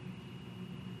making.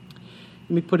 Let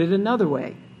me put it another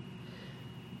way.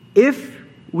 If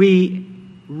we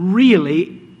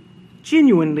really,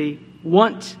 genuinely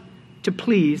want to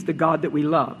please the God that we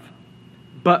love,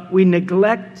 but we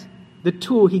neglect the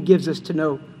tool He gives us to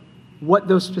know what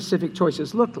those specific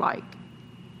choices look like,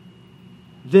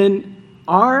 then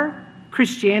our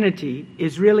Christianity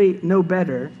is really no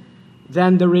better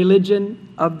than the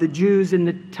religion of the Jews in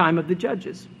the time of the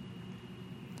judges,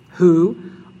 who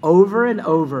over and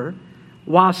over,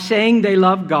 while saying they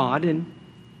love God and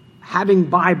having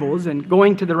Bibles and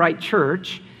going to the right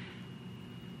church,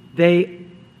 they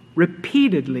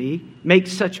repeatedly make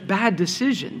such bad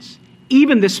decisions,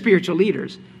 even the spiritual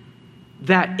leaders,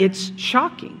 that it's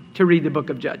shocking to read the book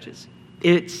of Judges.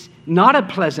 It's not a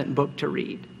pleasant book to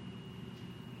read.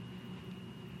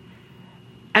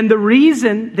 And the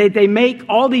reason that they make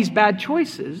all these bad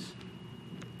choices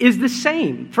is the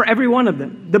same for every one of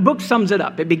them. The book sums it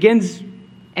up. It begins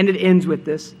and it ends with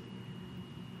this,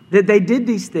 that they did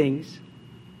these things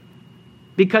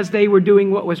because they were doing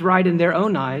what was right in their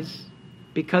own eyes,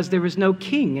 because there was no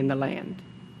king in the land.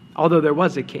 Although there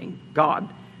was a king, God,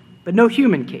 but no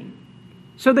human king.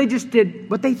 So they just did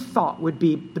what they thought would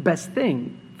be the best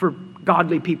thing for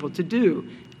godly people to do.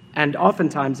 And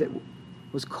oftentimes it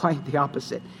was quite the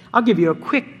opposite. I'll give you a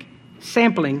quick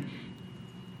sampling.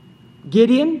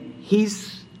 Gideon,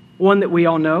 he's one that we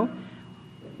all know.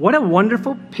 What a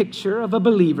wonderful picture of a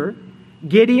believer.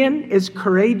 Gideon is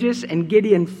courageous, and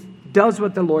Gideon does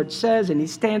what the Lord says, and he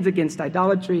stands against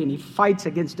idolatry, and he fights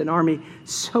against an army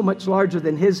so much larger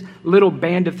than his little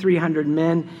band of 300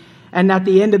 men. And at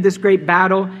the end of this great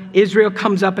battle, Israel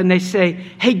comes up and they say,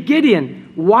 hey,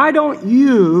 Gideon, why don't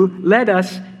you let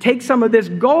us take some of this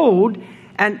gold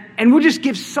and we'll just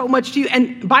give so much to you.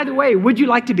 And by the way, would you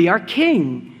like to be our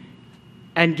king?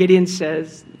 And Gideon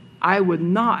says, I would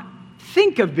not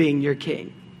think of being your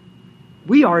king.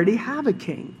 We already have a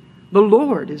king. The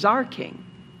Lord is our king.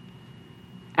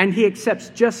 And he accepts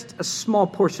just a small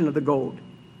portion of the gold.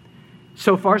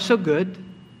 So far, so good.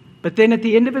 But then at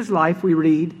the end of his life, we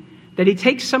read that he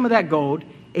takes some of that gold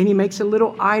and he makes a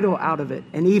little idol out of it,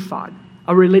 an ephod,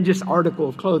 a religious article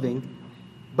of clothing.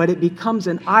 But it becomes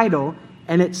an idol,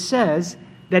 and it says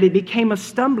that it became a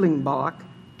stumbling block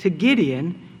to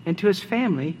Gideon and to his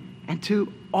family and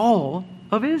to all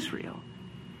of Israel.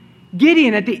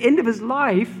 Gideon, at the end of his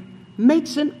life,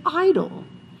 makes an idol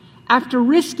after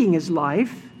risking his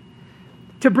life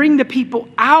to bring the people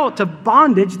out of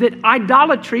bondage that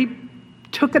idolatry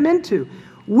took him into.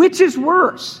 Which is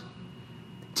worse?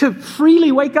 To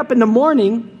freely wake up in the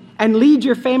morning and lead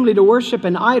your family to worship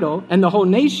an idol and the whole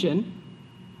nation,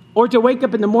 or to wake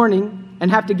up in the morning and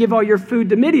have to give all your food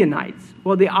to Midianites?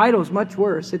 Well, the idol's much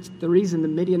worse. It's the reason the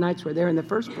Midianites were there in the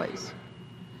first place.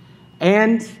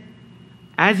 And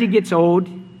as he gets old,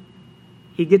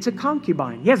 he gets a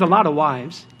concubine. He has a lot of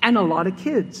wives and a lot of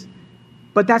kids.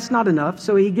 But that's not enough,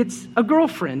 so he gets a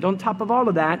girlfriend on top of all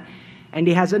of that, and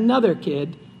he has another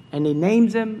kid, and he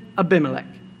names him Abimelech.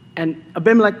 And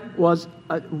Abimelech was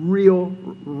a real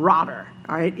rotter,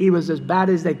 all right? He was as bad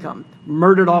as they come.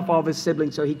 Murdered off all of his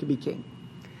siblings so he could be king.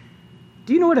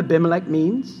 Do you know what Abimelech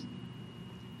means?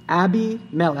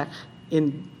 Abi-melech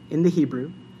in the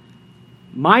Hebrew.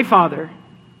 My father,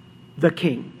 the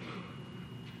king.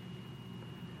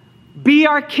 Be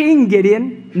our king,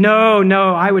 Gideon.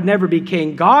 No, I would never be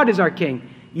king. God is our king.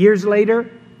 Years later,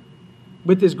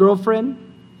 with his girlfriend,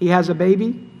 he has a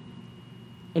baby,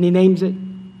 and he names it.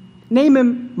 Name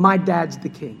him, my dad's the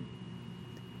king.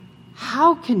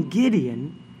 How can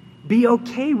Gideon be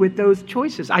okay with those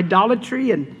choices?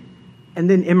 Idolatry and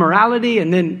then immorality,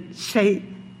 and then say,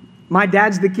 my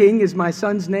dad's the king is my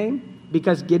son's name?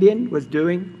 Because Gideon was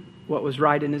doing what was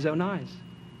right in his own eyes.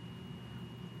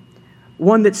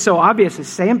 One that's so obvious is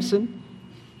Samson.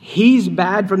 He's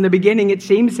bad from the beginning, it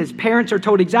seems. His parents are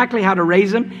told exactly how to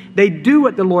raise him. They do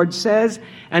what the Lord says,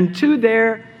 and to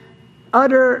their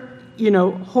utter,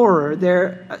 horror,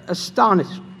 their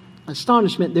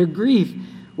astonishment, their grief,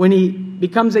 when he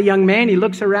becomes a young man, he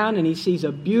looks around and he sees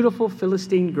a beautiful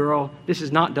Philistine girl. This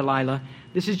is not Delilah.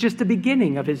 This is just the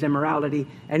beginning of his immorality.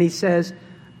 And he says,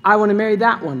 I want to marry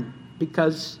that one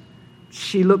because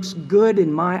she looks good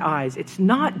in my eyes. It's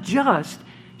not just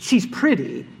she's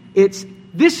pretty.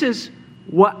 This is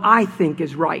what I think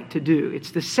is right to do.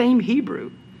 It's the same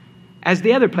Hebrew as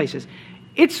the other places.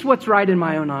 It's what's right in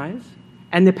my own eyes.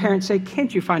 And the parents say,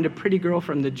 can't you find a pretty girl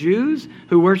from the Jews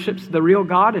who worships the real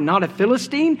God and not a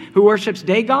Philistine who worships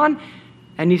Dagon?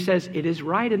 And he says, it is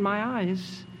right in my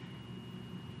eyes.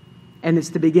 And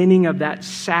it's the beginning of that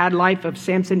sad life of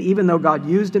Samson. Even though God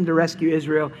used him to rescue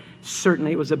Israel,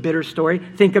 certainly it was a bitter story.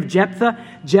 Think of Jephthah.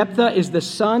 Jephthah is the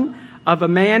son of a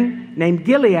man named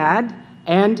Gilead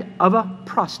and of a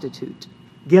prostitute.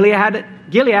 Gilead had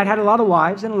a lot of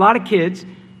wives and a lot of kids.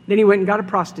 Then he went and got a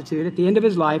prostitute at the end of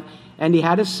his life, and he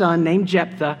had a son named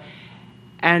Jephthah.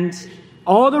 And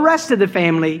all the rest of the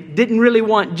family didn't really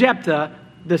want Jephthah,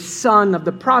 the son of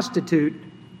the prostitute,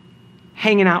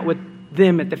 hanging out with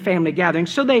them at the family gathering.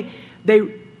 So they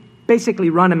basically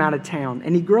run him out of town.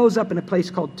 And he grows up in a place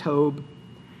called Tob.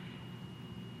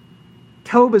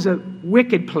 Tob is a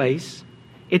wicked place.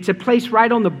 It's a place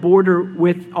right on the border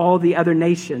with all the other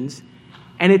nations.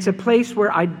 And it's a place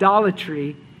where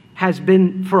idolatry has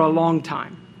been for a long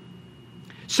time.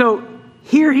 So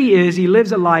here he is. He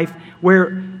lives a life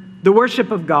where the worship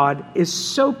of God is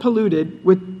so polluted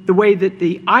with the way that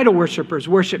the idol worshipers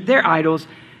worship their idols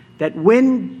that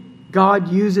when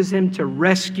God uses him to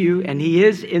rescue, and he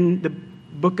is in the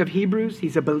book of Hebrews,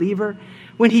 he's a believer,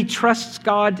 when he trusts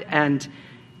God and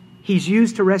he's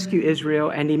used to rescue Israel,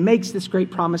 and he makes this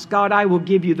great promise, God, I will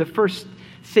give you the first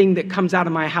thing that comes out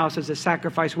of my house as a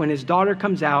sacrifice. When his daughter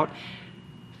comes out,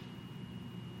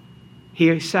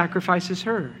 he sacrifices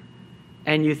her.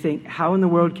 And you think, how in the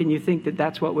world can you think that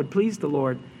that's what would please the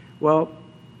Lord? Well,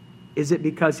 is it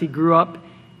because he grew up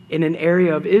in an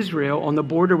area of Israel on the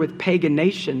border with pagan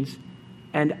nations,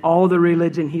 and all the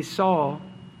religion he saw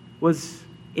was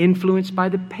influenced by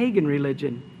the pagan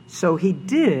religion? So he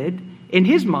did, in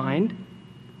his mind,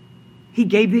 he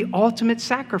gave the ultimate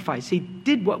sacrifice. He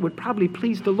did what would probably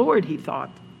please the Lord, he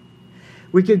thought.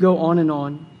 We could go on and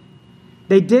on.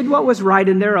 They did what was right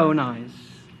in their own eyes.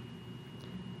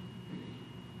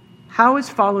 How is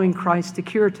following Christ the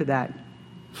cure to that?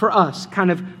 For us,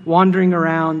 kind of wandering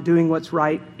around, doing what's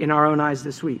right in our own eyes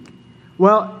this week.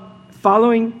 Well,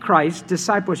 following Christ,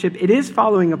 discipleship, it is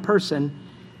following a person.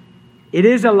 It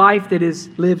is a life that is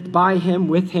lived by him,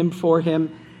 with him, for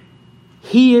him.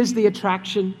 He is the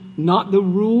attraction, not the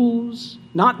rules,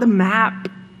 not the map,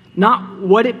 not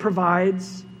what it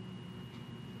provides.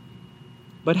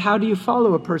 But how do you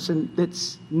follow a person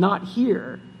that's not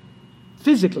here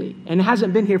physically and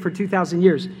hasn't been here for 2,000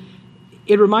 years?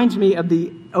 It reminds me of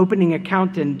the opening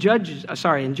account in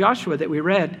Joshua that we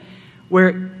read,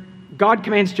 where God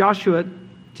commands Joshua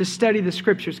to study the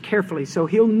scriptures carefully so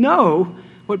he'll know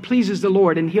what pleases the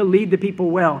Lord and he'll lead the people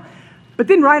well. But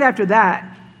then right after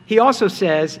that, he also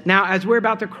says, now as we're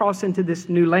about to cross into this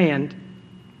new land,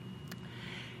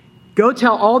 go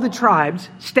tell all the tribes,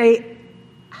 stay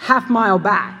half-mile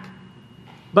back,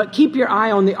 but keep your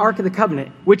eye on the Ark of the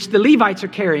Covenant, which the Levites are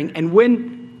carrying. And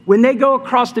when they go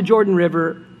across the Jordan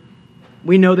River,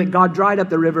 we know that God dried up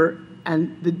the river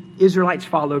and the Israelites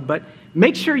followed. But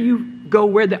make sure you go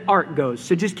where the ark goes.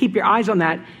 So just keep your eyes on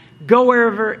that. Go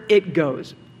wherever it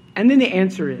goes. And then the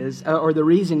answer is, or the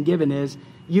reason given is,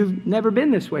 you've never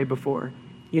been this way before.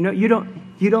 You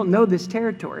don't know this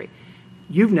territory.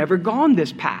 You've never gone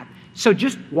this path. So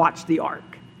just watch the ark.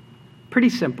 Pretty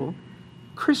simple.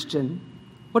 Christian,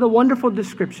 what a wonderful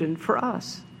description for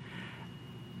us.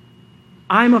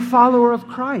 I'm a follower of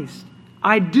Christ.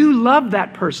 I do love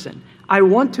that person. I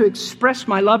want to express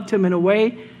my love to him in a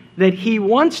way that he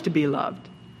wants to be loved.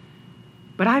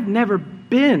 But I've never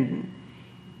been,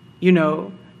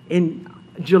 in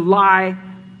July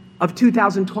of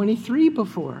 2023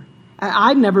 before.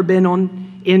 I've never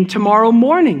been in tomorrow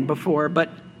morning before, but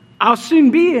I'll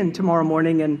soon be in tomorrow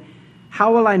morning. And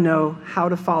how will I know how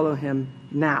to follow him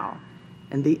now?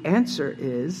 And the answer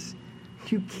is,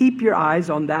 you keep your eyes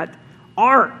on that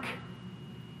ark.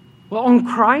 Well, on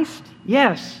Christ,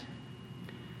 yes.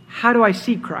 How do I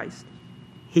see Christ?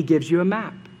 He gives you a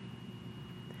map.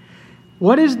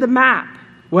 What is the map?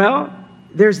 Well,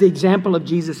 there's the example of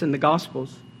Jesus in the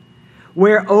Gospels,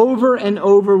 where over and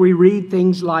over we read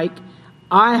things like,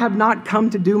 I have not come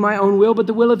to do my own will, but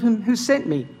the will of him who sent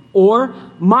me. Or,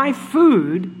 my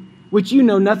food, which you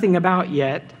know nothing about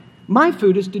yet, my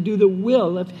food is to do the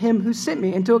will of him who sent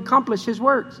me and to accomplish his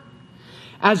works.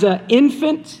 As an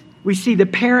infant, we see the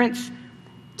parents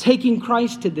taking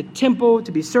Christ to the temple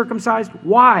to be circumcised.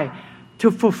 Why? To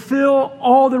fulfill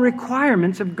all the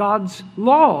requirements of God's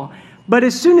law. But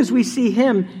as soon as we see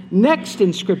him next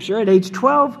in Scripture, at age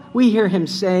 12, we hear him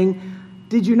saying,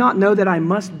 did you not know that I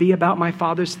must be about my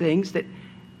Father's things?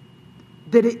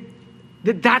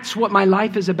 That's what my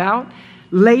life is about?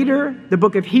 Later, the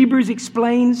book of Hebrews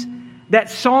explains that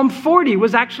Psalm 40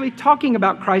 was actually talking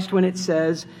about Christ when it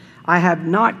says, I have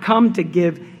not come to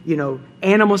give,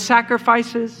 animal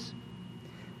sacrifices,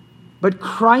 but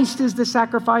Christ is the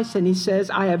sacrifice. And he says,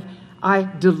 I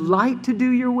delight to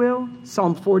do your will.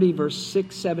 Psalm 40, verse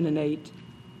 6, 7, and 8.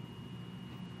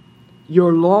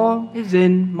 Your law is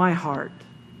in my heart.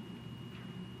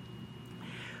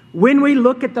 When we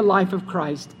look at the life of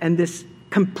Christ and this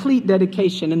complete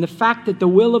dedication and the fact that the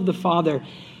will of the Father,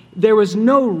 there was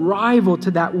no rival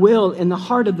to that will in the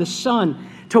heart of the Son.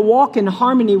 To walk in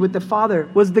harmony with the Father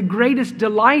was the greatest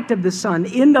delight of the Son.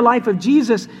 In the life of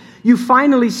Jesus, you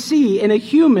finally see in a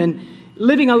human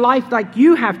living a life like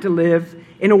you have to live,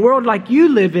 in a world like you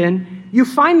live in, you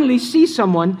finally see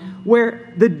someone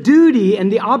where the duty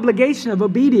and the obligation of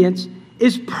obedience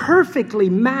is perfectly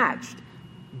matched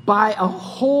by a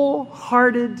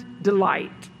wholehearted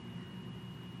delight.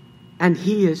 And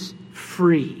he is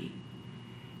free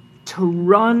to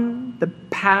run the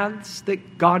paths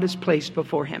that God has placed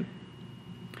before him.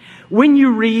 When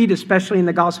you read, especially in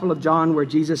the Gospel of John, where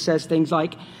Jesus says things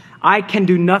like, I can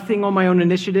do nothing on my own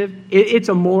initiative, it's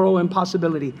a moral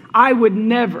impossibility. I would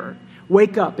never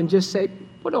wake up and just say,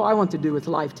 what do I want to do with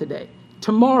life today?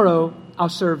 Tomorrow, I'll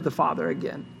serve the Father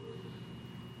again.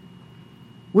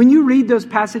 When you read those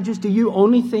passages, do you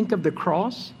only think of the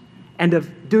cross and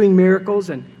of doing miracles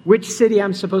and which city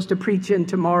I'm supposed to preach in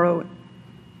tomorrow?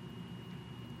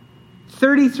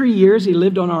 33 years he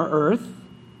lived on our earth.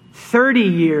 30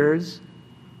 years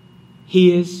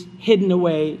he is hidden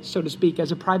away, so to speak,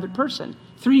 as a private person.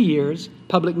 3 years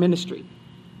public ministry.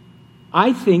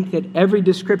 I think that every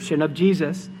description of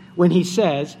Jesus, when he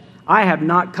says, I have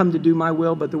not come to do my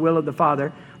will, but the will of the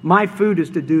Father. My food is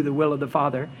to do the will of the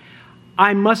Father.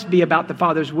 I must be about the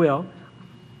Father's will.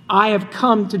 I have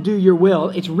come to do your will.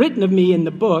 It's written of me in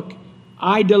the book.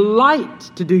 I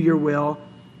delight to do your will.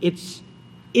 It's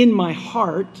in my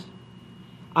heart,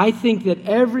 I think that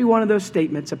every one of those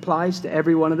statements applies to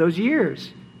every one of those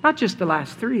years, not just the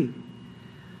last 3.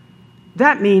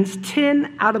 That means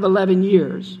 10 out of 11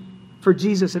 years for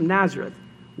Jesus of Nazareth,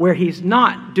 where he's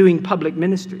not doing public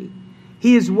ministry.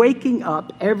 He is waking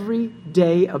up every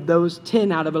day of those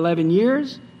 10 out of 11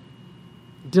 years,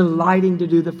 delighting to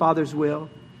do the Father's will,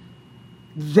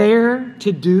 there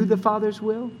to do the Father's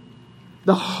will,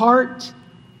 the heart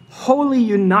wholly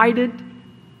united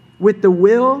with the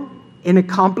will in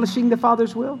accomplishing the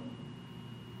Father's will.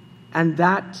 And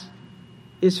that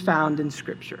is found in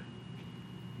Scripture.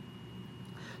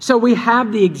 So we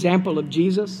have the example of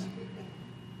Jesus,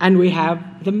 and we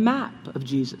have the map of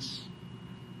Jesus.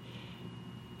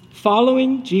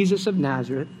 Following Jesus of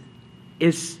Nazareth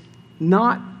is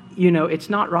not, it's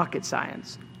not rocket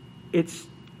science. It's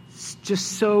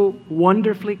just so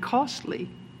wonderfully costly.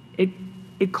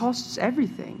 It costs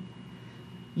everything.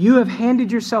 You have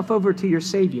handed yourself over to your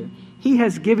Savior. He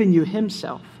has given you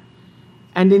himself.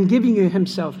 And in giving you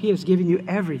himself, he has given you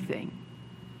everything.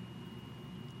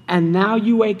 And now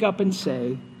you wake up and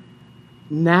say,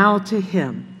 now to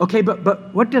him. Okay,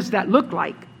 but what does that look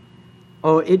like?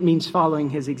 Oh, it means following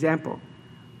his example.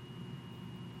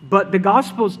 But the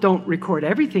Gospels don't record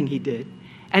everything he did.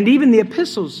 And even the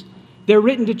epistles, they're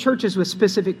written to churches with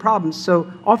specific problems.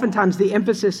 So oftentimes the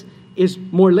emphasis is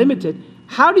more limited.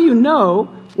 How do you know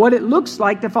what it looks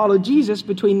like to follow Jesus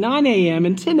between 9 a.m.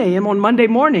 and 10 a.m. on Monday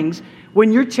mornings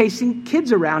when you're chasing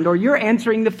kids around or you're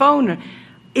answering the phone?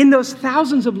 In those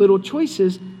thousands of little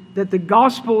choices that the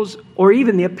Gospels or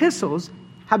even the epistles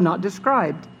have not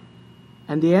described.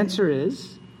 And the answer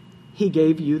is, he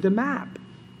gave you the map.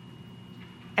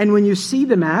 And when you see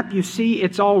the map, you see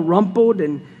it's all rumpled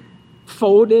and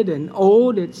folded and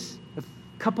old. It's a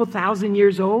couple thousand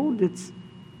years old. It's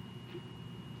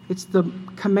the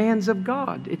commands of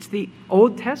God. It's the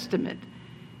Old Testament.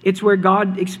 It's where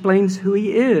God explains who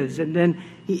he is. And then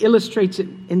he illustrates it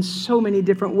in so many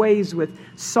different ways with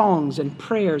songs and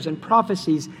prayers and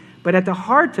prophecies. But at the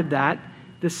heart of that,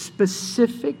 the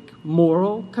specific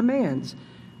moral commands.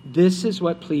 This is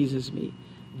what pleases me.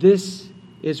 This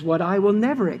is what I will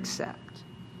never accept.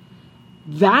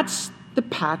 That's the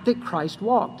path that Christ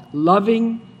walked.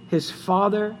 Loving his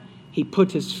Father, he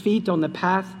put his feet on the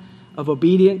path of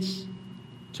obedience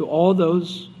to all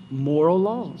those moral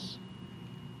laws.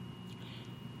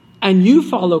 And you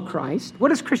follow Christ. What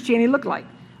does Christianity look like?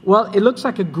 Well, it looks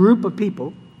like a group of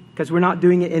people, because we're not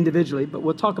doing it individually, but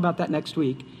we'll talk about that next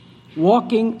week,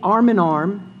 walking arm in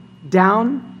arm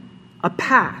down a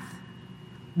path.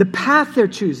 The path they're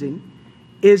choosing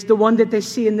is the one that they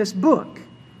see in this book.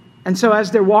 And so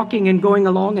as they're walking and going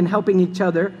along and helping each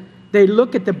other, they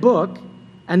look at the book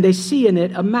and they see in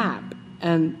it a map.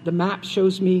 And the map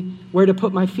shows me where to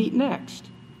put my feet next.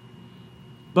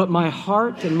 But my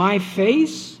heart and my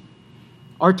face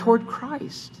are toward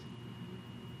Christ.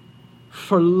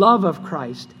 For love of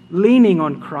Christ, leaning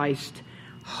on Christ,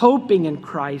 hoping in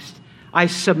Christ, I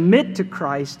submit to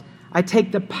Christ. I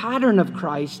take the pattern of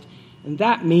Christ, and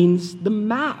that means the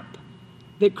map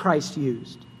that Christ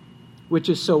used, which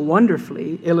is so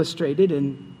wonderfully illustrated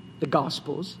in the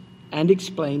Gospels and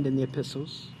explained in the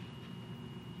epistles.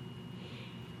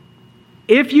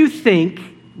 If you think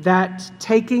that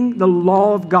taking the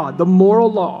law of God, the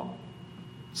moral law,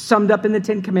 summed up in the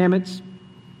 10 Commandments,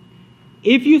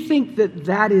 if you think that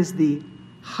that is the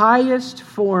highest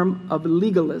form of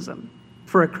legalism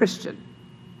for a Christian,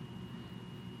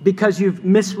 because you've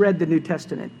misread the New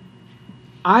Testament,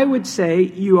 I would say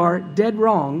you are dead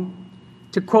wrong.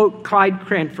 To quote Clyde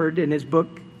Cranford in his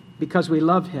book, Because We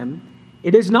Love Him,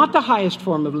 it is not the highest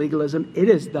form of legalism, it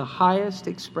is the highest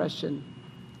expression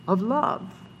of love.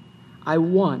 I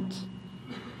want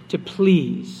to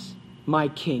please my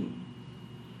King.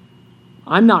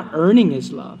 I'm not earning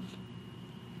his love,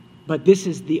 but this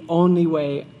is the only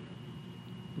way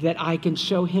that I can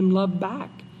show him love back.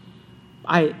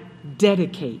 I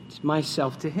dedicate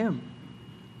myself to him.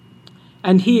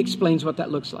 And he explains what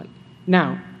that looks like.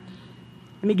 Now,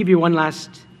 let me give you one last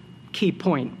key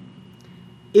point.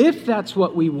 If that's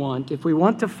what we want, if we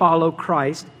want to follow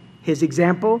Christ, his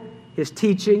example, his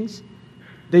teachings,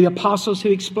 the apostles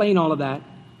who explain all of that,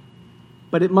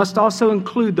 but it must also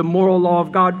include the moral law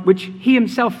of God, which he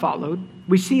himself followed.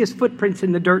 We see his footprints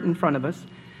in the dirt in front of us.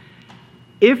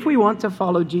 If we want to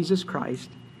follow Jesus Christ,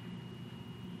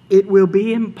 it will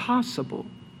be impossible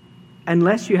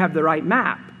unless you have the right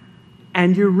map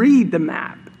and you read the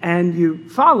map and you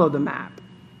follow the map.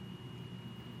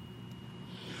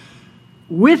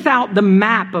 Without the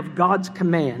map of God's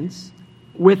commands,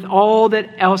 with all that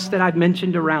else that I've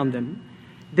mentioned around them,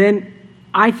 then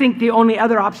I think the only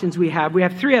other options we have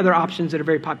three other options that are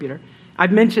very popular.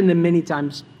 I've mentioned them many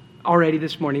times already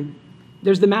this morning.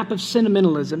 There's the map of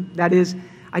sentimentalism. That is,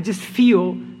 I just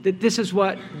feel that this is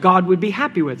what God would be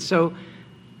happy with. So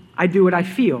I do what I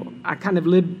feel. I kind of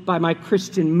live by my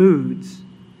Christian moods.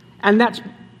 And that's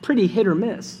pretty hit or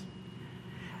miss.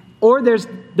 Or there's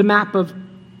the map of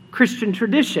Christian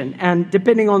tradition. And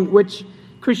depending on which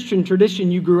Christian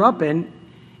tradition you grew up in,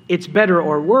 it's better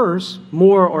or worse,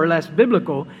 more or less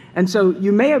biblical. And so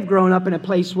you may have grown up in a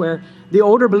place where the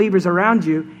older believers around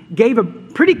you gave a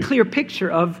pretty clear picture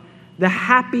of the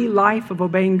happy life of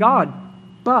obeying God.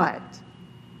 But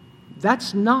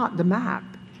that's not the map.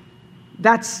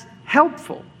 That's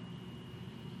helpful.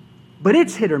 But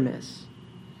it's hit or miss.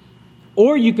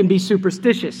 Or you can be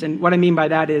superstitious. And what I mean by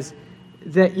that is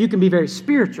that you can be very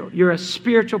spiritual. You're a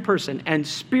spiritual person. And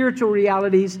spiritual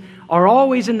realities are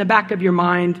always in the back of your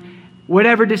mind,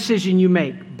 whatever decision you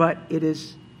make. But it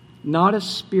is not a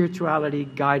spirituality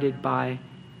guided by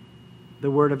the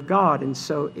Word of God. And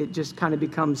so it just kind of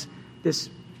becomes this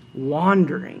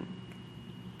wandering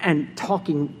and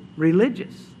talking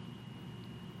religious.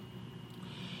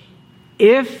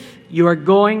 If you are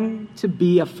going to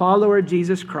be a follower of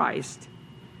Jesus Christ,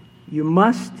 you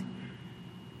must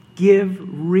give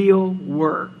real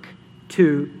work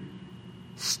to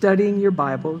studying your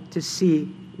Bible to see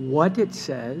what it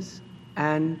says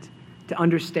and to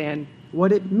understand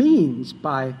what it means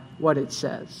by what it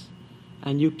says.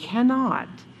 And you cannot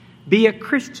be a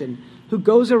Christian who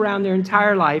goes around their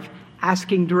entire life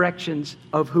asking directions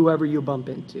of whoever you bump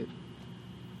into.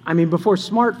 I mean, before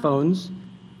smartphones,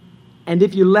 and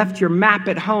if you left your map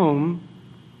at home,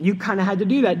 you kind of had to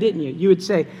do that, didn't you? You would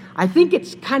say, I think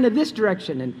it's kind of this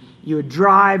direction. And you would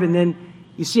drive, and then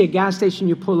you see a gas station,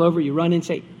 you pull over, you run in and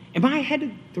say, am I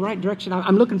headed the right direction?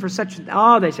 I'm looking for such...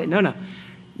 Oh, they say, no.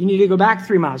 You need to go back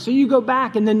 3 miles. So you go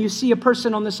back, and then you see a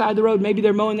person on the side of the road. Maybe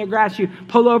they're mowing their grass. You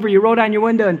pull over, you roll down your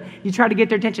window, and you try to get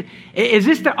their attention. Is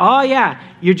this the... Oh, yeah,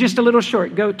 you're just a little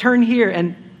short. Go turn here.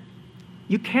 And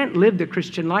you can't live the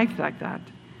Christian life like that.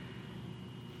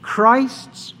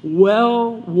 Christ's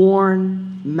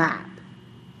well-worn map,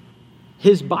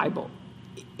 his Bible,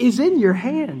 is in your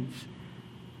hands.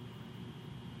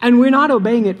 And we're not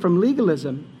obeying it from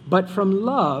legalism, but from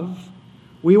love.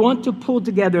 We want to pull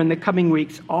together in the coming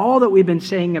weeks all that we've been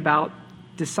saying about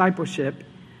discipleship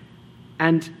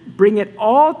and bring it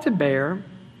all to bear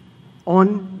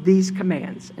on these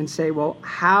commands and say, well,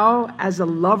 how, as a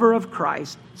lover of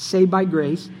Christ, saved by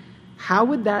grace, how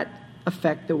would that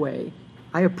affect the way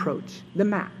I approach the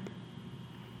map?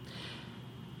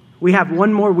 We have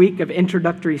one more week of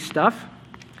introductory stuff.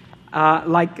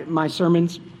 Like my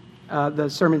sermons, the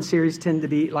sermon series tend to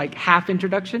be like half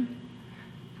introduction.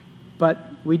 But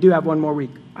we do have one more week.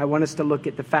 I want us to look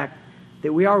at the fact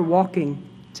that we are walking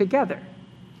together,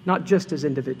 not just as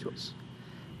individuals.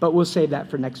 But we'll save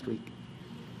that for next week.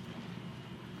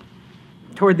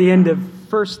 Toward the end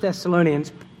of 1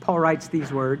 Thessalonians, Paul writes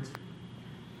these words,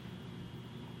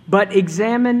 but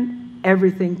examine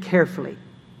everything carefully.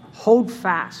 Hold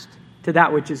fast to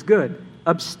that which is good.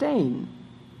 Abstain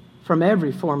from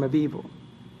every form of evil.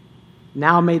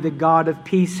 Now may the God of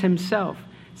peace himself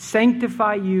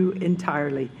sanctify you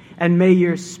entirely, and may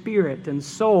your spirit and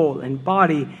soul and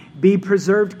body be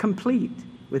preserved complete,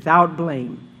 without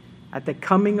blame, at the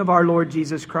coming of our Lord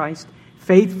Jesus Christ.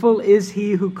 Faithful is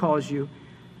he who calls you,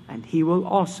 and he will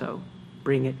also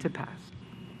bring it to pass.